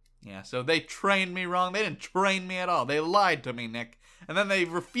 Yeah, so they trained me wrong. They didn't train me at all. They lied to me, Nick. And then they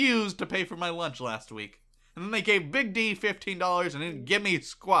refused to pay for my lunch last week. And then they gave Big D $15 and didn't give me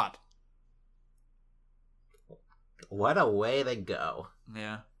squat. What a way to go.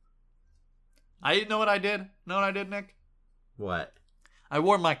 Yeah. I know what I did? Know what I did, Nick? What? I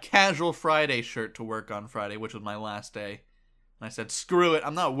wore my casual Friday shirt to work on Friday, which was my last day. And I said, screw it.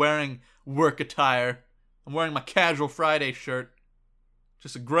 I'm not wearing work attire. I'm wearing my casual Friday shirt.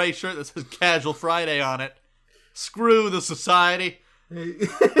 Just a gray shirt that says Casual Friday on it. Screw the society.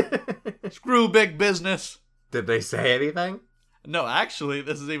 Screw big business. Did they say anything? No, actually,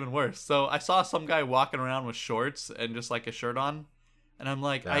 this is even worse. So I saw some guy walking around with shorts and just like a shirt on. And I'm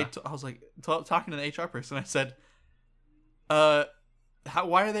like, Yeah. I was like, talking to the HR person. I said, why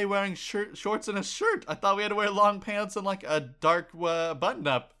are they wearing shorts and a shirt? I thought we had to wear long pants and like a dark button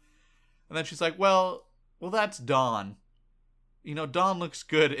up. And then she's like, well, that's Dawn. You know, Dawn looks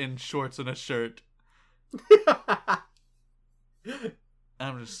good in shorts and a shirt.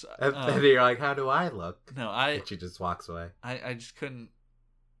 I'm just... And then you're like, how do I look? No, And she just walks away. I just couldn't...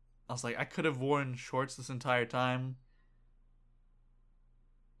 I was like, I could have worn shorts this entire time.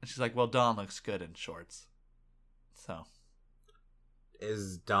 And she's like, well, Dawn looks good in shorts. So...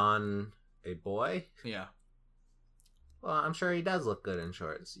 Is Don a boy? Yeah. Well, I'm sure he does look good in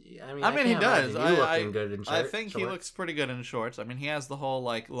shorts. I mean, he can't does. imagine you looking good in I shorts. think he looks pretty good in shorts. I mean, he has the whole,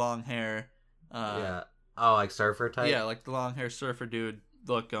 like, long hair... yeah. Oh, like surfer type? Yeah, like the long hair surfer dude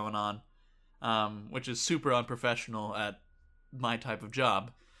look going on. Which is super unprofessional at my type of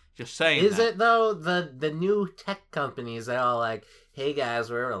job. Just saying Is that. it, though? The new tech companies, they're all like, hey, guys,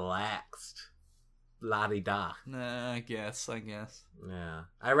 we're relaxed. La-di-da. Nah, I guess. Yeah.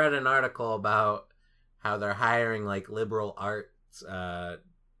 I read an article about how they're hiring, like, liberal arts,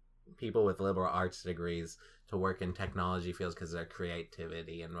 people with liberal arts degrees to work in technology fields because of their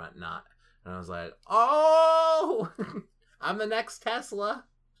creativity and whatnot. And I was like, oh, I'm the next Tesla.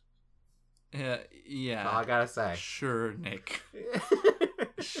 Yeah. That's all I gotta say. Sure, Nick.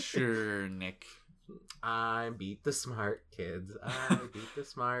 Sure, Nick. I beat the smart kids. I beat the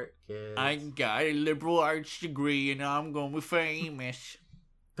smart kids. I got a liberal arts degree and I'm gonna be famous.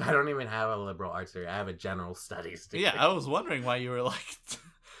 I don't even have a liberal arts degree. I have a general studies degree. Yeah, I was wondering why you were like,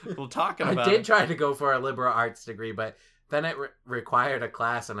 well, talking about I did it. try to go for a liberal arts degree, but then it required a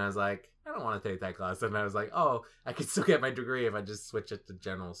class, and I was like, I don't want to take that class. And I was like, oh, I can still get my degree if I just switch it to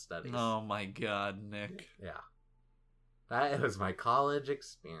general studies. Oh my god, Nick. Yeah. That was my college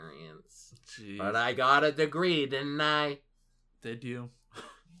experience. Jeez. But I got a degree, didn't I? Did you?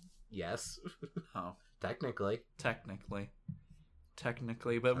 Yes. Oh, Technically. technically.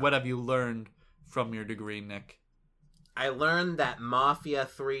 But what have you learned from your degree, Nick? I learned that Mafia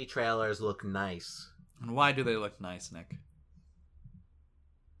 3 trailers look nice. And why do they look nice, Nick?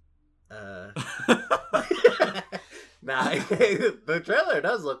 Nah, the trailer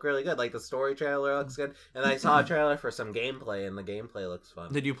does look really good. Like, the story trailer looks good. And I saw a trailer for some gameplay, and the gameplay looks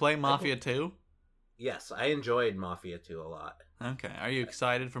fun. Did you play Mafia 2? Yes, I enjoyed Mafia 2 a lot. Okay. Are you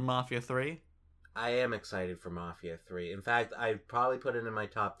excited for Mafia 3? I am excited for Mafia 3. In fact, I'd probably put it in my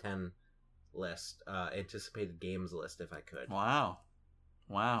top 10 list, anticipated games list if I could. Wow.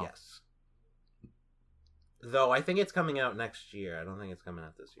 Yes. Though I think it's coming out next year. I don't think it's coming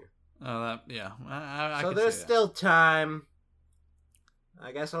out this year. Oh, yeah. I So can there's see that. still time.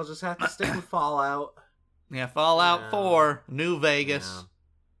 I guess I'll just have to stick with Fallout. Yeah, Fallout Yeah. 4, New Vegas.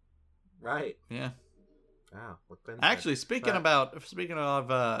 Yeah. Right. Yeah. Wow. Look good. Actually, speaking But-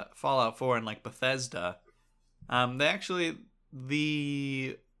 of Fallout 4 and like Bethesda, they actually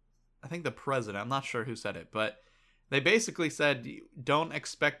I think the president, I'm not sure who said it, but they basically said don't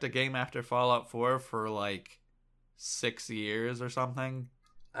expect a game after Fallout 4 for like 6 years or something.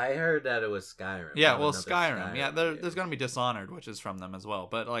 I heard that it was Skyrim. Yeah, not well, another Skyrim. Yeah, there's game. going to be Dishonored, which is from them as well.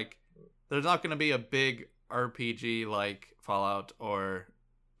 But like, there's not going to be a big RPG like Fallout or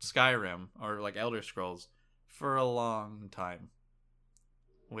Skyrim or like Elder Scrolls for a long time.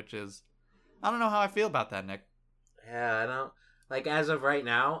 Which is, I don't know how I feel about that, Nick. Yeah, I don't like as of right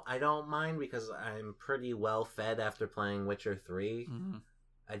now. I don't mind because I'm pretty well fed after playing Witcher 3. Mhm.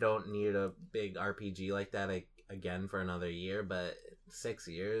 I don't need a big RPG like that again for another year. But 6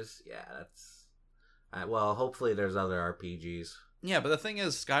 years, yeah, that's. Well, hopefully there's other RPGs. Yeah, but the thing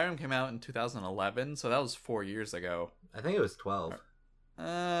is, Skyrim came out in 2011, so that was 4 years ago. I think it was 12.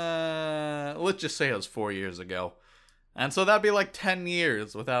 Let's just say it was 4 years ago. And so that'd be like 10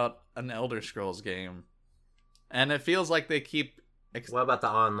 years without an Elder Scrolls game. And it feels like they keep... What about the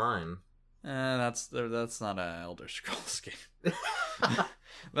online? That's not an Elder Scrolls game.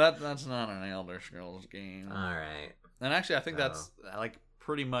 That's not an Elder Scrolls game. All right. And actually, I think that's like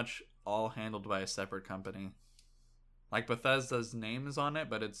pretty much all handled by a separate company. Like Bethesda's name is on it,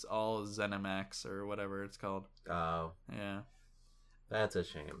 but it's all ZeniMax or whatever it's called. Oh. Yeah. That's a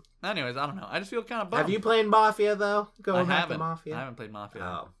shame. Anyways, I don't know. I just feel kind of bummed. Have you played Mafia though? I haven't played Mafia.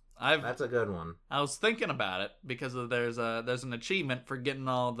 Oh. That's a good one. I was thinking about it because there's an achievement for getting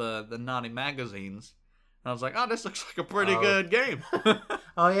all the naughty magazines. And I was like, oh, this looks like a pretty good game.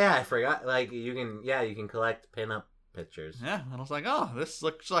 Oh yeah, I forgot. Like you can collect pinup pictures. Yeah, and I was like, oh, this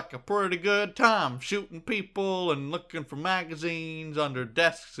looks like a pretty good time shooting people and looking for magazines under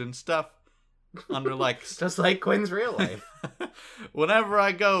desks and stuff. Under like just like Quinn's real life. Whenever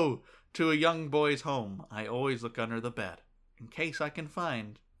I go to a young boy's home, I always look under the bed in case I can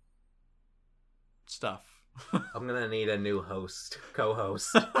find stuff. I'm gonna need a new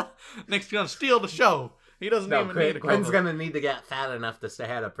co-host. Nick's gonna steal the show. He doesn't even need a co-host. Quinn's gonna need to get fat enough to stay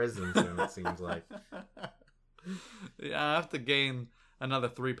out of prison soon, it seems like. Yeah, I have to gain another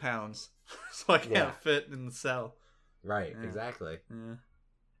 3 pounds so I can't fit in the cell. Right, exactly. Yeah.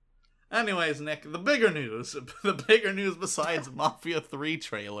 Anyways, Nick, the bigger news besides Mafia 3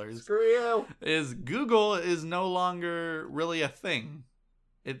 trailers Screw you. is Google is no longer really a thing.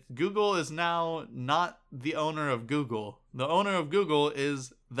 Google is now not the owner of Google. The owner of Google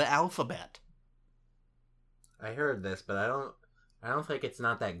is the Alphabet. I heard this, but I don't think it's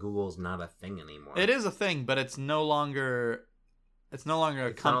not that Google's not a thing anymore. It is a thing, but it's no longer a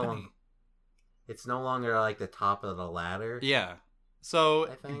company. It's no longer like the top of the ladder. Yeah. So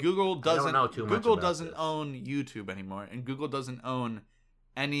Google doesn't this. own YouTube anymore, and Google doesn't own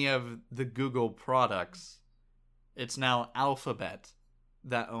any of the Google products. It's now Alphabet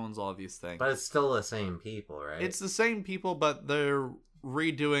that owns all these things. But it's still the same people, right? It's the same people, but they're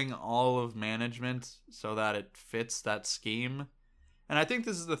redoing all of management so that it fits that scheme. And I think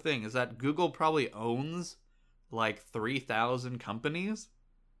this is the thing, is that Google probably owns like 3,000 companies.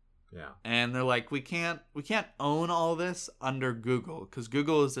 Yeah. And they're like, we can't own all this under Google because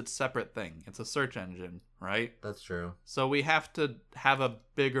Google is its separate thing. It's a search engine, right? That's true. So we have to have a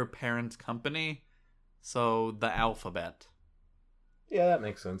bigger parent company. So the Alphabet. Yeah, that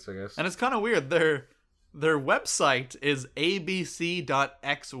makes sense, I guess. And it's kind of weird. Their website is abc.xyz.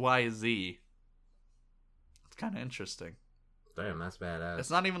 It's kind of interesting. Damn, that's badass. It's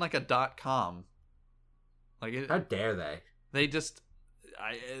not even like a .com. Like how dare they? They just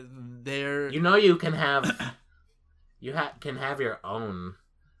they're you can have can have your own.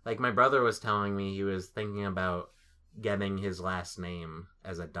 Like my brother was telling me he was thinking about getting his last name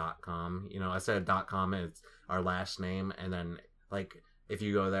as a .com. Instead of .com, it's our last name, and then like if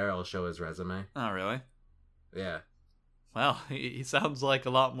you go there, it'll show his resume. Oh, really? Yeah. Well, he sounds like a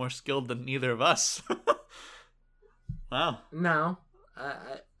lot more skilled than either of us. Wow. No,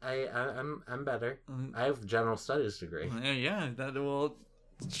 I'm better. I have a general studies degree. Yeah.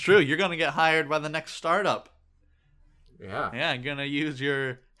 It's true. You're gonna get hired by the next startup. Yeah. Yeah, you're gonna use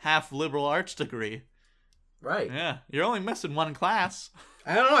your half liberal arts degree. Right. Yeah, you're only missing one class.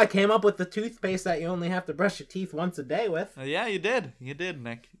 I don't know. I came up with the toothpaste that you only have to brush your teeth once a day with. Yeah, you did. You did,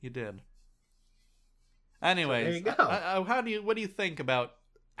 Nick. You did. Anyways, there you go. What do you think about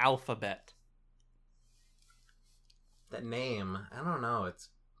Alphabet? That name, I don't know.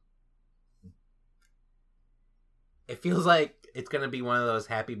 It feels like it's gonna be one of those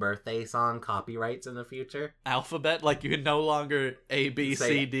happy birthday song copyrights in the future. Alphabet, like you can no longer A, B,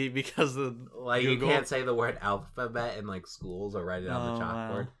 C, D because of like Google. You can't say the word alphabet in like schools or write it on the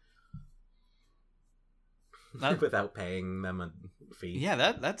chalkboard. Wow. Without paying them a fee. Yeah,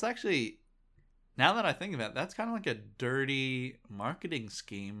 that's actually, now that I think of it, that's kind of like a dirty marketing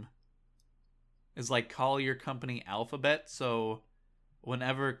scheme. Is like call your company Alphabet, so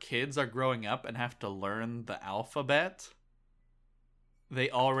whenever kids are growing up and have to learn the alphabet, they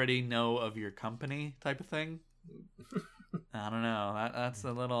already know of your company type of thing. I don't know. That's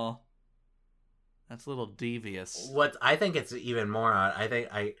a little devious. What I think it's even more odd. I think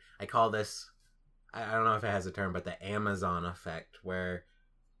I call this, I don't know if it has a term, but the Amazon effect, where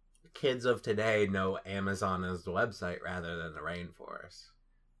kids of today know Amazon as the website rather than the rainforest.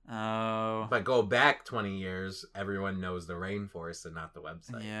 Oh. But go back 20 years, everyone knows the rainforest and not the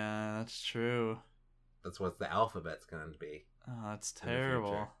website. Yeah, that's true. That's what the alphabet's going to be. Oh, that's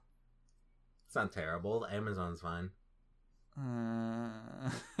terrible. It's not terrible. Amazon's fine. I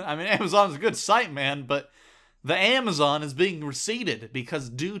mean, Amazon's a good site, man, but the Amazon is being receded because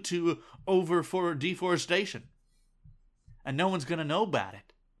due to deforestation. And no one's going to know about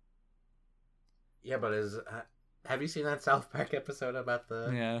it. Yeah, but have you seen that South Park episode about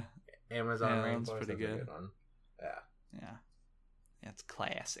the Amazon Yeah, that's Rainforest. pretty That's a good. good one. Yeah. Yeah. It's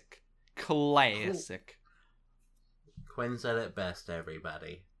classic. Classic. Quinn said it best,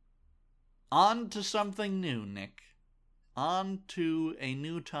 everybody. On to something new, Nick. On to a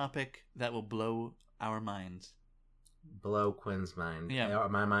new topic that will blow our minds. Blow Quinn's mind. Yeah.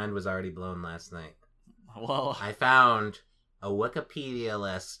 My mind was already blown last night. Well, I found a Wikipedia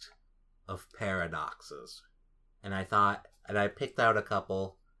list of paradoxes. And I picked out a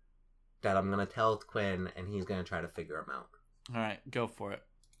couple that I'm going to tell Quinn, and he's going to try to figure them out. all right, go for it.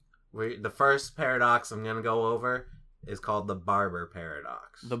 The first paradox I'm going to go over is called the barber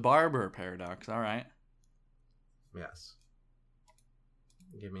paradox. The barber paradox, all right. Yes.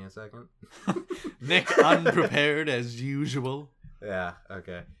 Give me a second. Nick, unprepared as usual. Yeah,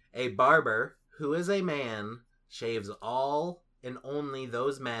 okay. A barber, who is a man, shaves all and only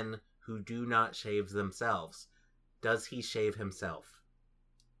those men who do not shave themselves. Does he shave himself?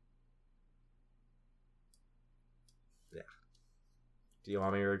 Yeah. Do you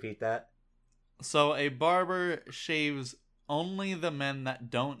want me to repeat that? So a barber shaves only the men that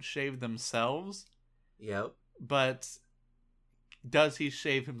don't shave themselves, Yep. but does he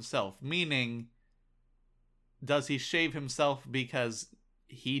shave himself? Meaning, does he shave himself because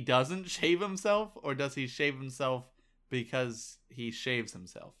he doesn't shave himself, or does he shave himself because he shaves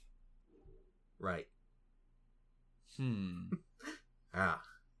himself? Right. I'm Ah.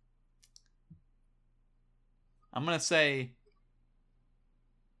 gonna say,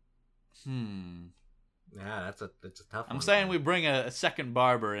 Yeah, that's a tough one. I'm saying we bring a second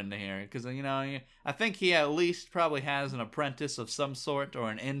barber into here, because, you know, I think he at least probably has an apprentice of some sort, or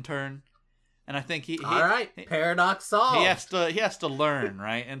an intern, and I think he All right, paradox solved. he has to learn,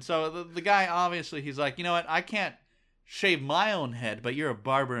 right? And so the guy, obviously, he's like, you know what, I can't shave my own head, but you're a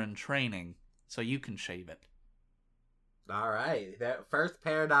barber in training, so you can shave it. All right, that first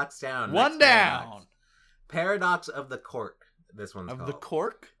paradox down. One Next down. Paradox of the court. This one's Of called. the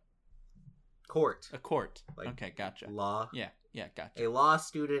cork? Court. A court. Like Okay, gotcha. Law. Yeah, gotcha. A law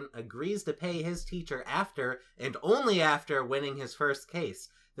student agrees to pay his teacher after, and only after, winning his first case.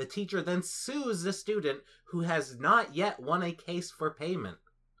 The teacher then sues the student who has not yet won a case for payment.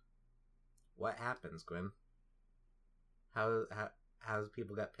 What happens, Gwen? How does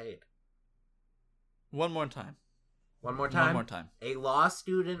people get paid? One more time. One more time? One more time. A law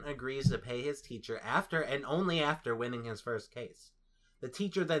student agrees to pay his teacher after and only after winning his first case. The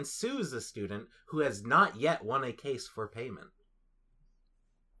teacher then sues the student who has not yet won a case for payment.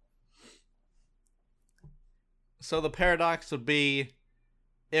 So the paradox would be,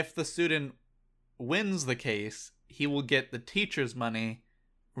 if the student wins the case, he will get the teacher's money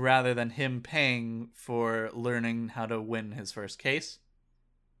rather than him paying for learning how to win his first case.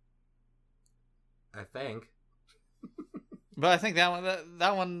 I think. But I think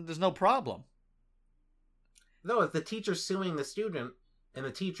that one there's no problem. No, if the teacher's suing the student and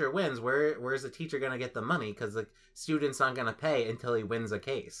the teacher wins, where's the teacher going to get the money? Because the student's not going to pay until he wins a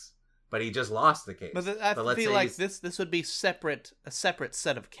case. But he just lost the case. But I So let's feel say like he's- this would be a separate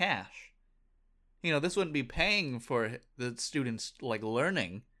set of cash. You know, this wouldn't be paying for the student's like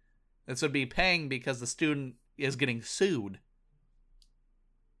learning. This would be paying because the student is getting sued.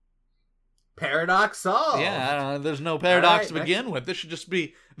 Paradox solved. Yeah, I don't know. There's no paradox to Alright, begin with. This should just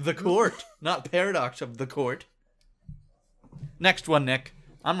be the court, not paradox of the court. Next one, Nick.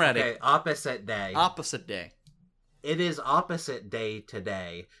 I'm ready. Okay, opposite day. Opposite day. It is opposite day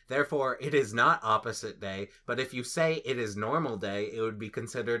today. Therefore, it is not opposite day. But if you say it is normal day, it would be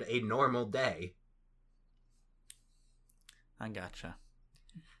considered a normal day. I gotcha.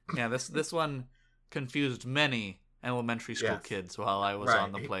 Yeah, this one confused many elementary school Yes. kids while I was Right.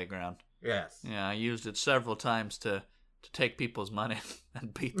 on the playground. Yes. Yeah, I used it several times to take people's money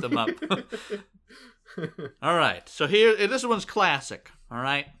and beat them up. All right, so this one's classic, all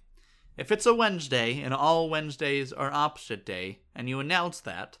right? If it's a Wednesday and all Wednesdays are opposite day, and you announce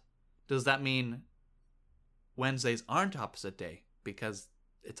that, does that mean Wednesdays aren't opposite day because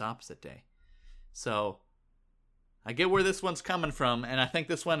it's opposite day? So I get where this one's coming from, and I think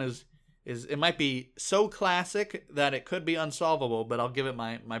this one is it might be so classic that it could be unsolvable, but I'll give it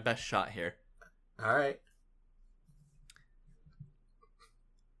my best shot here. All right.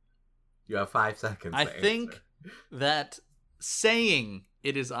 You have 5 seconds. I to think answer. that saying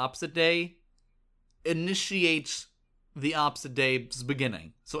it is opposite day initiates the opposite day's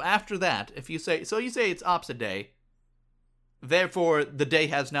beginning. So after that, if you say it's opposite day, therefore the day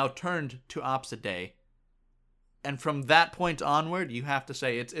has now turned to opposite day. And from that point onward, you have to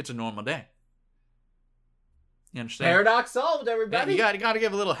say it's a normal day. You understand? Paradox solved, Yeah, everybody. you got to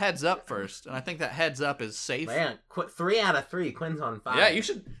give a little heads up first, and I think that heads up is safe. Man, 3 out of 3. Quinn's on fire. Yeah,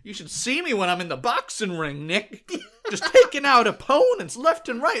 you should see me when I'm in the boxing ring, Nick. Just taking out opponents left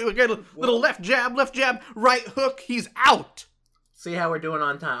and right. We get a little left jab, right hook. He's out. See how we're doing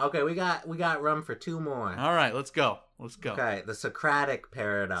on time. Okay, we got room for 2 more. All right, let's go. Okay, the Socratic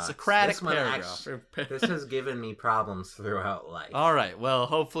paradox. Socratic This one paradox. this has given me problems throughout life. All right, well,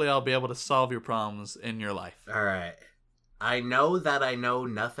 hopefully I'll be able to solve your problems in your life. All right. I know that I know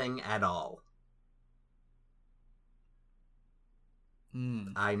nothing at all.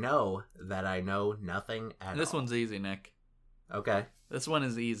 I know that I know nothing at all. This one's easy, Nick. Okay. This one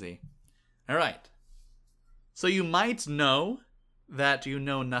is easy. All right. So you might know that you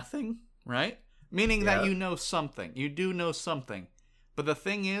know nothing, right? Meaning that you know something. You do know something. But the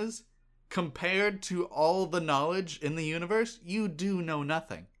thing is, compared to all the knowledge in the universe, you do know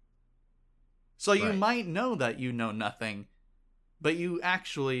nothing. So you might know that you know nothing, but you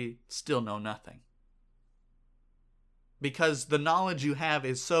actually still know nothing. Because the knowledge you have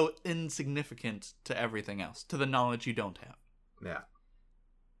is so insignificant to everything else, to the knowledge you don't have. Yeah.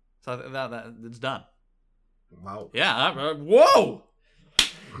 So that it's done. Wow. Yeah. Whoa!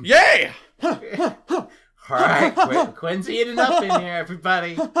 Yeah! All right, Quinn's eating up in here,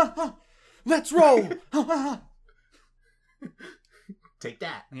 everybody. Let's roll! Take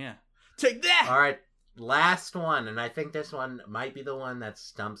that. Yeah. Take that! All right, last one, and I think this one might be the one that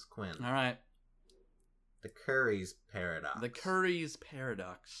stumps Quinn. All right. The Curry's paradox. The Curry's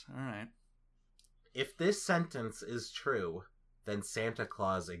paradox. All right. If this sentence is true, then Santa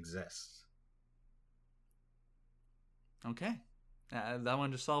Claus exists. Okay. That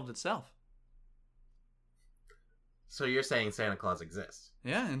one just solved itself. So you're saying Santa Claus exists?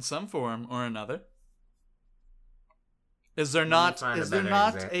 Yeah, in some form or another. Is there not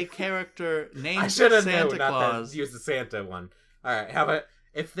a character named I should have Santa known not Claus? to use the Santa one. All right, how about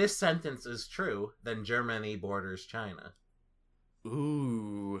if this sentence is true, then Germany borders China?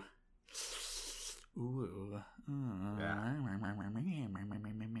 Ooh. Yeah.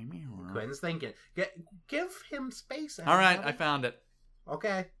 Quinn's thinking. Give him space. All right, I found it.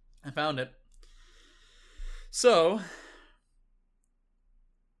 Okay. I found it. So,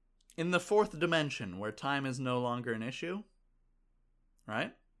 in the 4th dimension, where time is no longer an issue,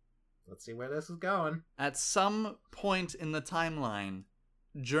 right? Let's see where this is going. At some point in the timeline,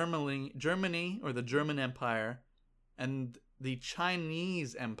 Germany, or the German Empire, and the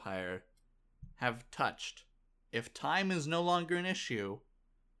Chinese Empire have touched. If time is no longer an issue,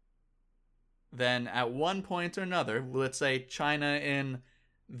 then at one point or another, let's say China in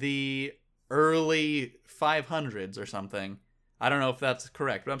the early 500s or something, I don't know if that's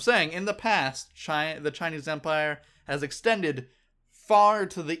correct, but I'm saying in the past, the Chinese Empire has extended far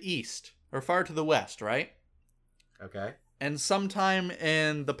to the east, or far to the west, right? Okay. And sometime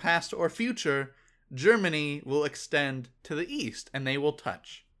in the past or future, Germany will extend to the east, and they will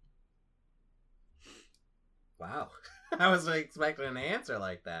touch. Wow. I wasn't expecting an answer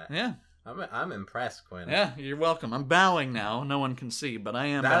like that. Yeah. I'm impressed, Quinn. Yeah, you're welcome. I'm bowing now. No one can see, but I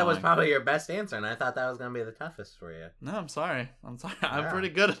am That bowing. was probably your best answer, and I thought that was going to be the toughest for you. No, I'm sorry. I'm Yeah. pretty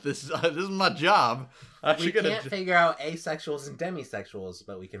good at this. This is my job. We can't figure out asexuals and demisexuals,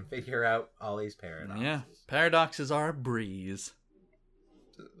 but we can figure out all these paradoxes. Yeah, paradoxes are a breeze.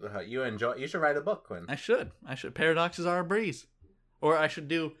 You should write a book, Quinn. I should. Paradoxes are a breeze. Or I should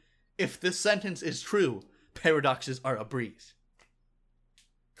do, if this sentence is true, paradoxes are a breeze.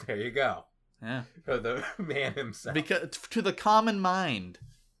 There you go. Yeah. For the man himself. Because to the common mind,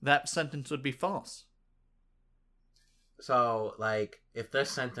 that sentence would be false. So, like, if this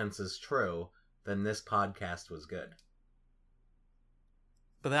sentence is true, then this podcast was good.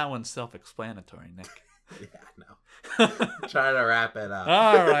 But that one's self-explanatory, Nick. Yeah, no. Try to wrap it up.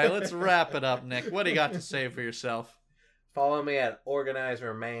 All right, let's wrap it up, Nick. What do you got to say for yourself? Follow me at Organize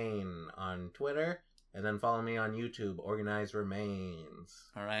Remain on Twitter. And then follow me on YouTube, Organize Remains.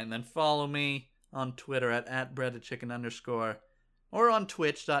 All right, and then follow me on Twitter at breadedchicken_, or on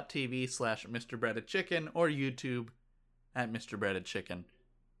twitch.tv/MrBreadedChicken, or YouTube at MrBreadedChicken.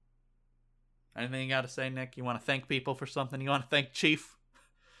 Anything you got to say, Nick? You want to thank people for something? You want to thank Chief?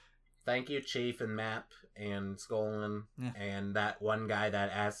 Thank you, Chief and Map and Skolin, and that one guy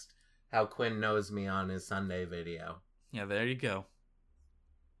that asked how Quinn knows me on his Sunday video. Yeah, there you go.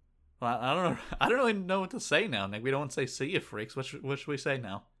 Well, I don't really know what to say now, Nick. We don't say "see you, freaks." What should we say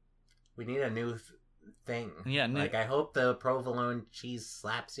now? We need a new thing. Yeah, Nick. Like, I hope the provolone cheese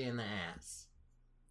slaps you in the ass.